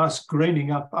grass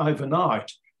greening up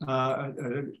overnight,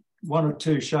 1 or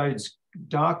 2 shades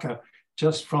darker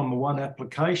just from one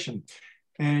application.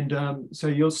 And so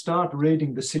you'll start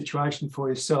reading the situation for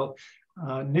yourself.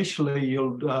 Initially,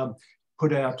 you'll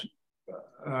put out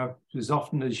as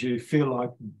often as you feel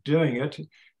like doing it.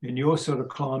 In your sort of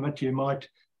climate, you might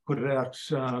put it out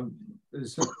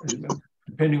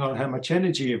depending on how much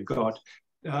energy you've got.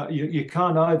 You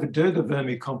can't overdo the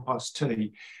vermicompost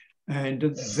tea. And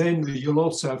then you'll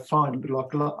also find,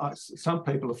 like some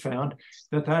people have found,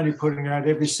 that they're only putting it out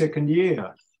every second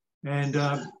year. And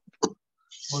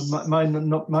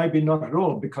maybe not at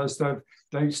all, because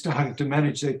they've started to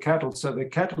manage their cattle, so the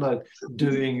cattle are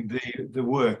doing the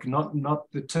work,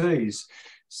 not the teas.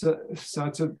 So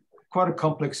it's quite a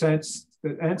complex answer.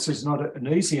 The answer is not an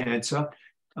easy answer.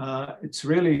 It's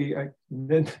really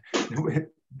then the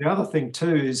other thing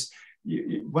too is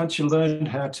once you learn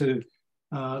how to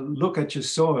look at your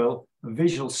soil, a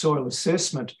visual soil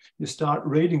assessment, you start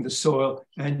reading the soil,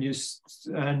 and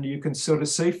you can sort of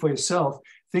see for yourself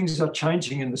things are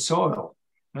changing in the soil.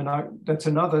 And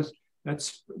that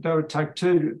would take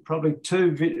probably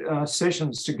two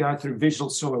sessions to go through visual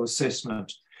soil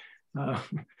assessment.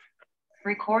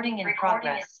 Recording in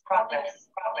progress.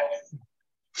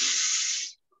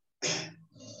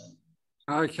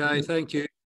 Okay, thank you.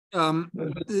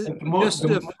 Just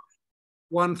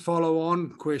one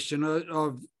follow-on question.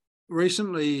 I've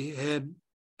recently had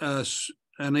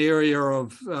an area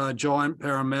of giant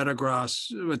Parramatta grass.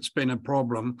 It's been a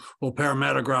problem, or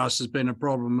Parramatta grass has been a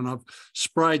problem, and I've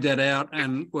sprayed that out,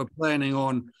 and we're planning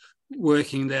on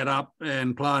working that up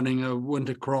and planting a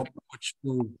winter crop, which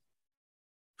will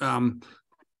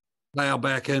plough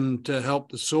back in to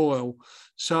help the soil.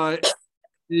 So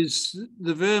is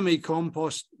the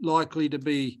vermicompost likely to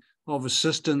be of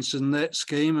assistance in that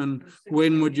scheme, and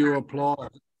when would you apply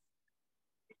it?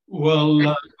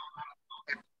 Well,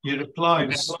 you'd apply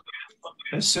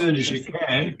as soon as you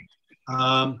can,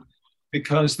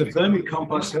 because the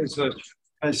vermicompost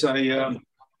has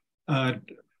a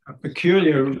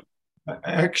peculiar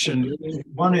action.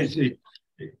 One is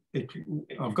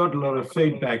I've got a lot of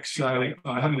feedback, so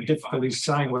I have a difficulty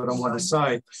saying what I want to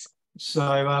say. So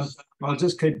I'll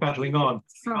just keep battling on.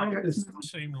 Sorry.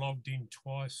 Team logged in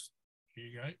twice,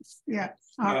 Hugo. Yeah,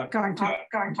 going to.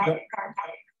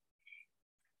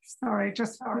 Sorry,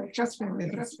 just bear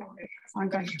with us. I'm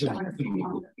going to turn it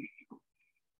on.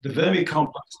 The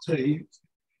vermicompost tea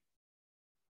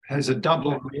has a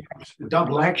double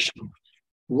action.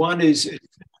 One is it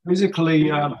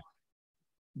physically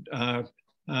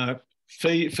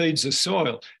feeds the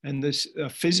soil, and this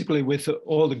physically with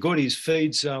all the goodies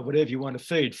feeds whatever you want to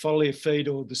feed, foliar feed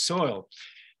or the soil.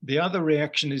 The other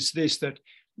reaction is this, that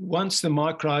once the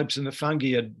microbes and the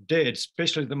fungi are dead,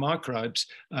 especially the microbes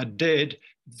are dead,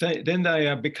 then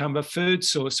they become a food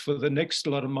source for the next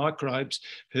lot of microbes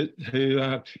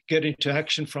who get into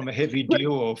action from a heavy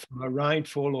dew or from a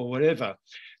rainfall or whatever.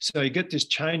 So you get this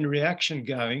chain reaction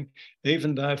going,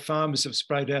 even though farmers have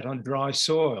sprayed out on dry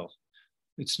soil.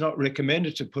 It's not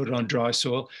recommended to put it on dry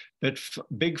soil, but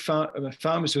big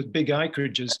farmers with big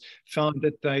acreages found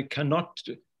that they cannot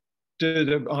do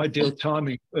the ideal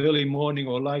timing, early morning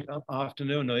or late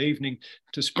afternoon or evening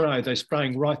to spray. They're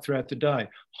spraying right throughout the day,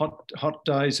 hot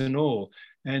days and all.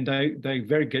 And they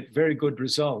get very good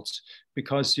results,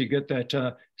 because you get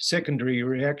that secondary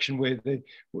reaction where the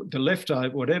leftover,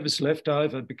 whatever's left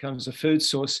over, becomes a food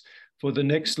source for the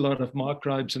next lot of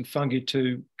microbes and fungi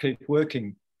to keep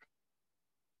working.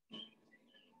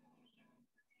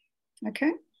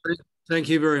 Okay. Thank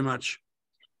you very much.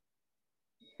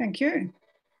 Thank you.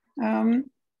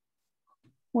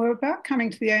 We're about coming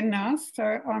to the end now, so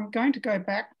I'm going to go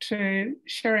back to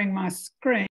sharing my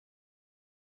screen.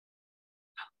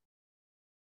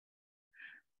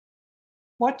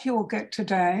 What you'll get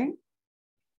today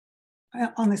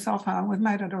on this offer, we've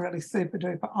made it a really super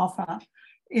duper offer,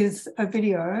 is a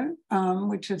video,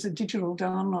 which is a digital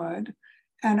download,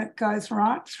 and it goes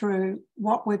right through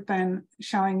what we've been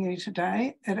showing you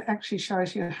today. It actually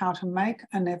shows you how to make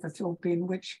a Neverfill bin,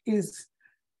 which is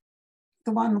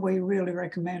the one we really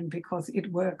recommend because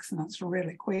it works and it's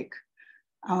really quick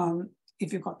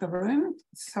if you've got the room.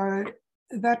 So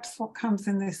that's what comes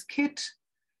in this kit,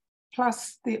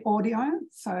 plus the audio.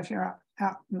 So if you're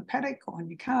out in the paddock or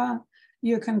in your car,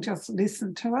 you can just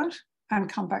listen to it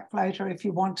and come back later if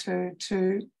you want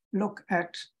to look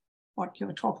at what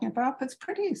you're talking about. But it's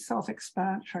pretty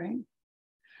self-explanatory.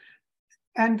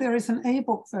 And there is an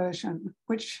ebook version,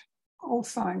 which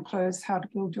also includes how to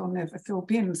build your Neverfill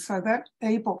bin. So that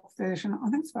ebook version, I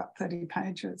think it's about 30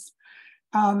 pages,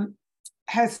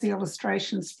 has the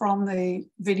illustrations from the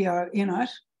video in it.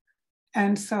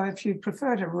 And so if you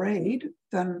prefer to read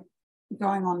than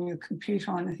going on your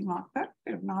computer or anything like that, a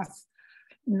bit of nice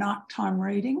nighttime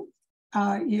reading,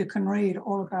 you can read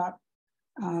all about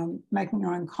making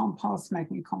your own compost,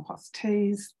 making compost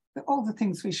teas, all the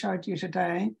things we showed you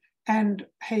today, and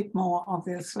a heap more,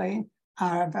 obviously,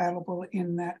 are available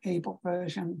in that ebook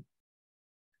version.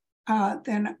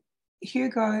 Then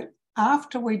Hugo,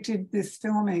 after we did this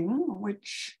filming,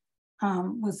 which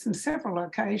was in several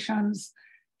locations,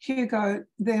 Hugo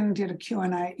then did a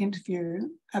Q&A interview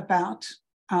about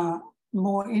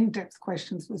more in-depth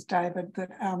questions with David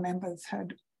that our members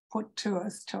had put to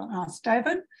us to ask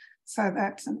David. So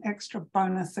that's an extra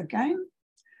bonus again.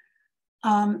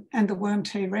 And the worm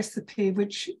tea recipe,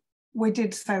 which we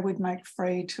did say we'd make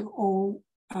free to all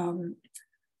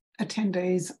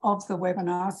attendees of the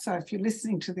webinar. So if you're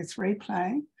listening to this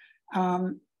replay,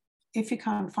 if you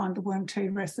can't find the worm tea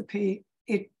recipe,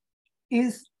 it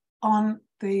is on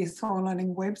the Soil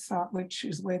Learning website, which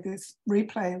is where this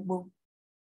replay will,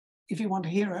 if you want to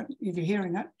hear it, if you're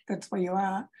hearing it, that's where you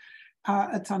are.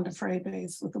 It's under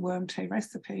freebies with the worm tea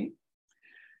recipe.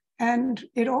 And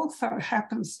it also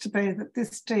happens to be that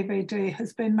this DVD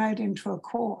has been made into a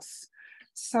course.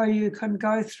 So you can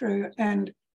go through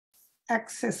and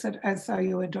access it as though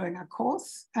you were doing a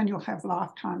course, and you'll have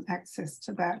lifetime access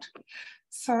to that.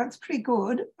 So it's pretty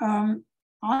good.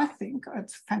 I think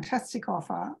it's a fantastic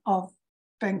offer of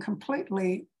being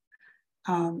completely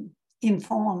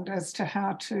informed as to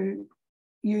how to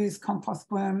use compost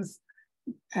worms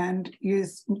and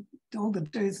use all the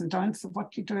do's and don'ts of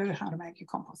what you do, how to make your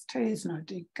compost teas, no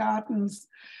dig gardens,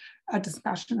 a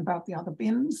discussion about the other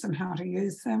bins and how to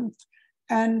use them.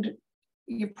 And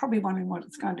you're probably wondering what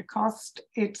it's going to cost.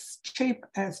 It's cheap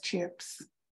as chips.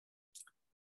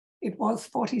 It was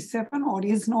 $47, or it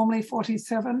is normally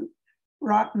 $47.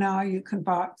 Right now you can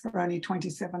buy it for only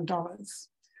 $27.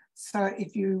 So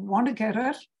if you want to get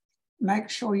it, make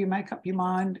sure you make up your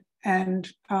mind,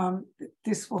 and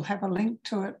this will have a link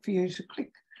to it for you to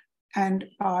click and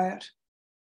buy it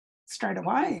straight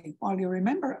away while you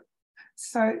remember it.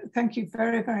 So thank you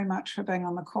very, very much for being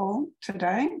on the call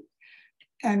today.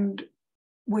 And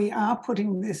we are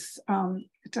putting this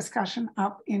discussion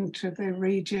up into the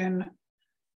Regen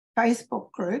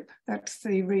Facebook group. That's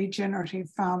the Regenerative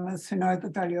Farmers Who Know the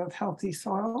Value of Healthy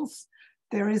Soils.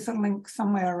 There is a link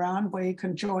somewhere around where you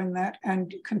can join that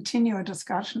and continue a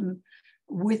discussion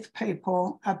with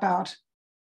people about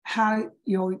how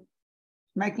you're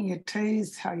making your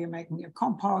teas, how you're making your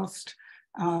compost,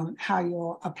 how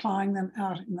you're applying them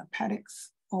out in the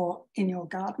paddocks or in your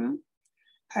garden.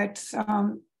 It's,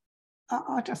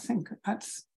 I just think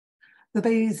it's the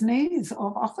bee's knees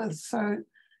of offers. So,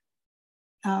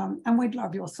 and we'd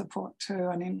love your support too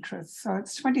and interest. So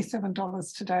it's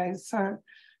 $27 today. So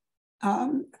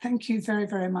thank you very,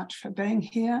 very much for being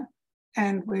here.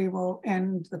 And we will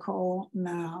end the call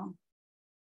now.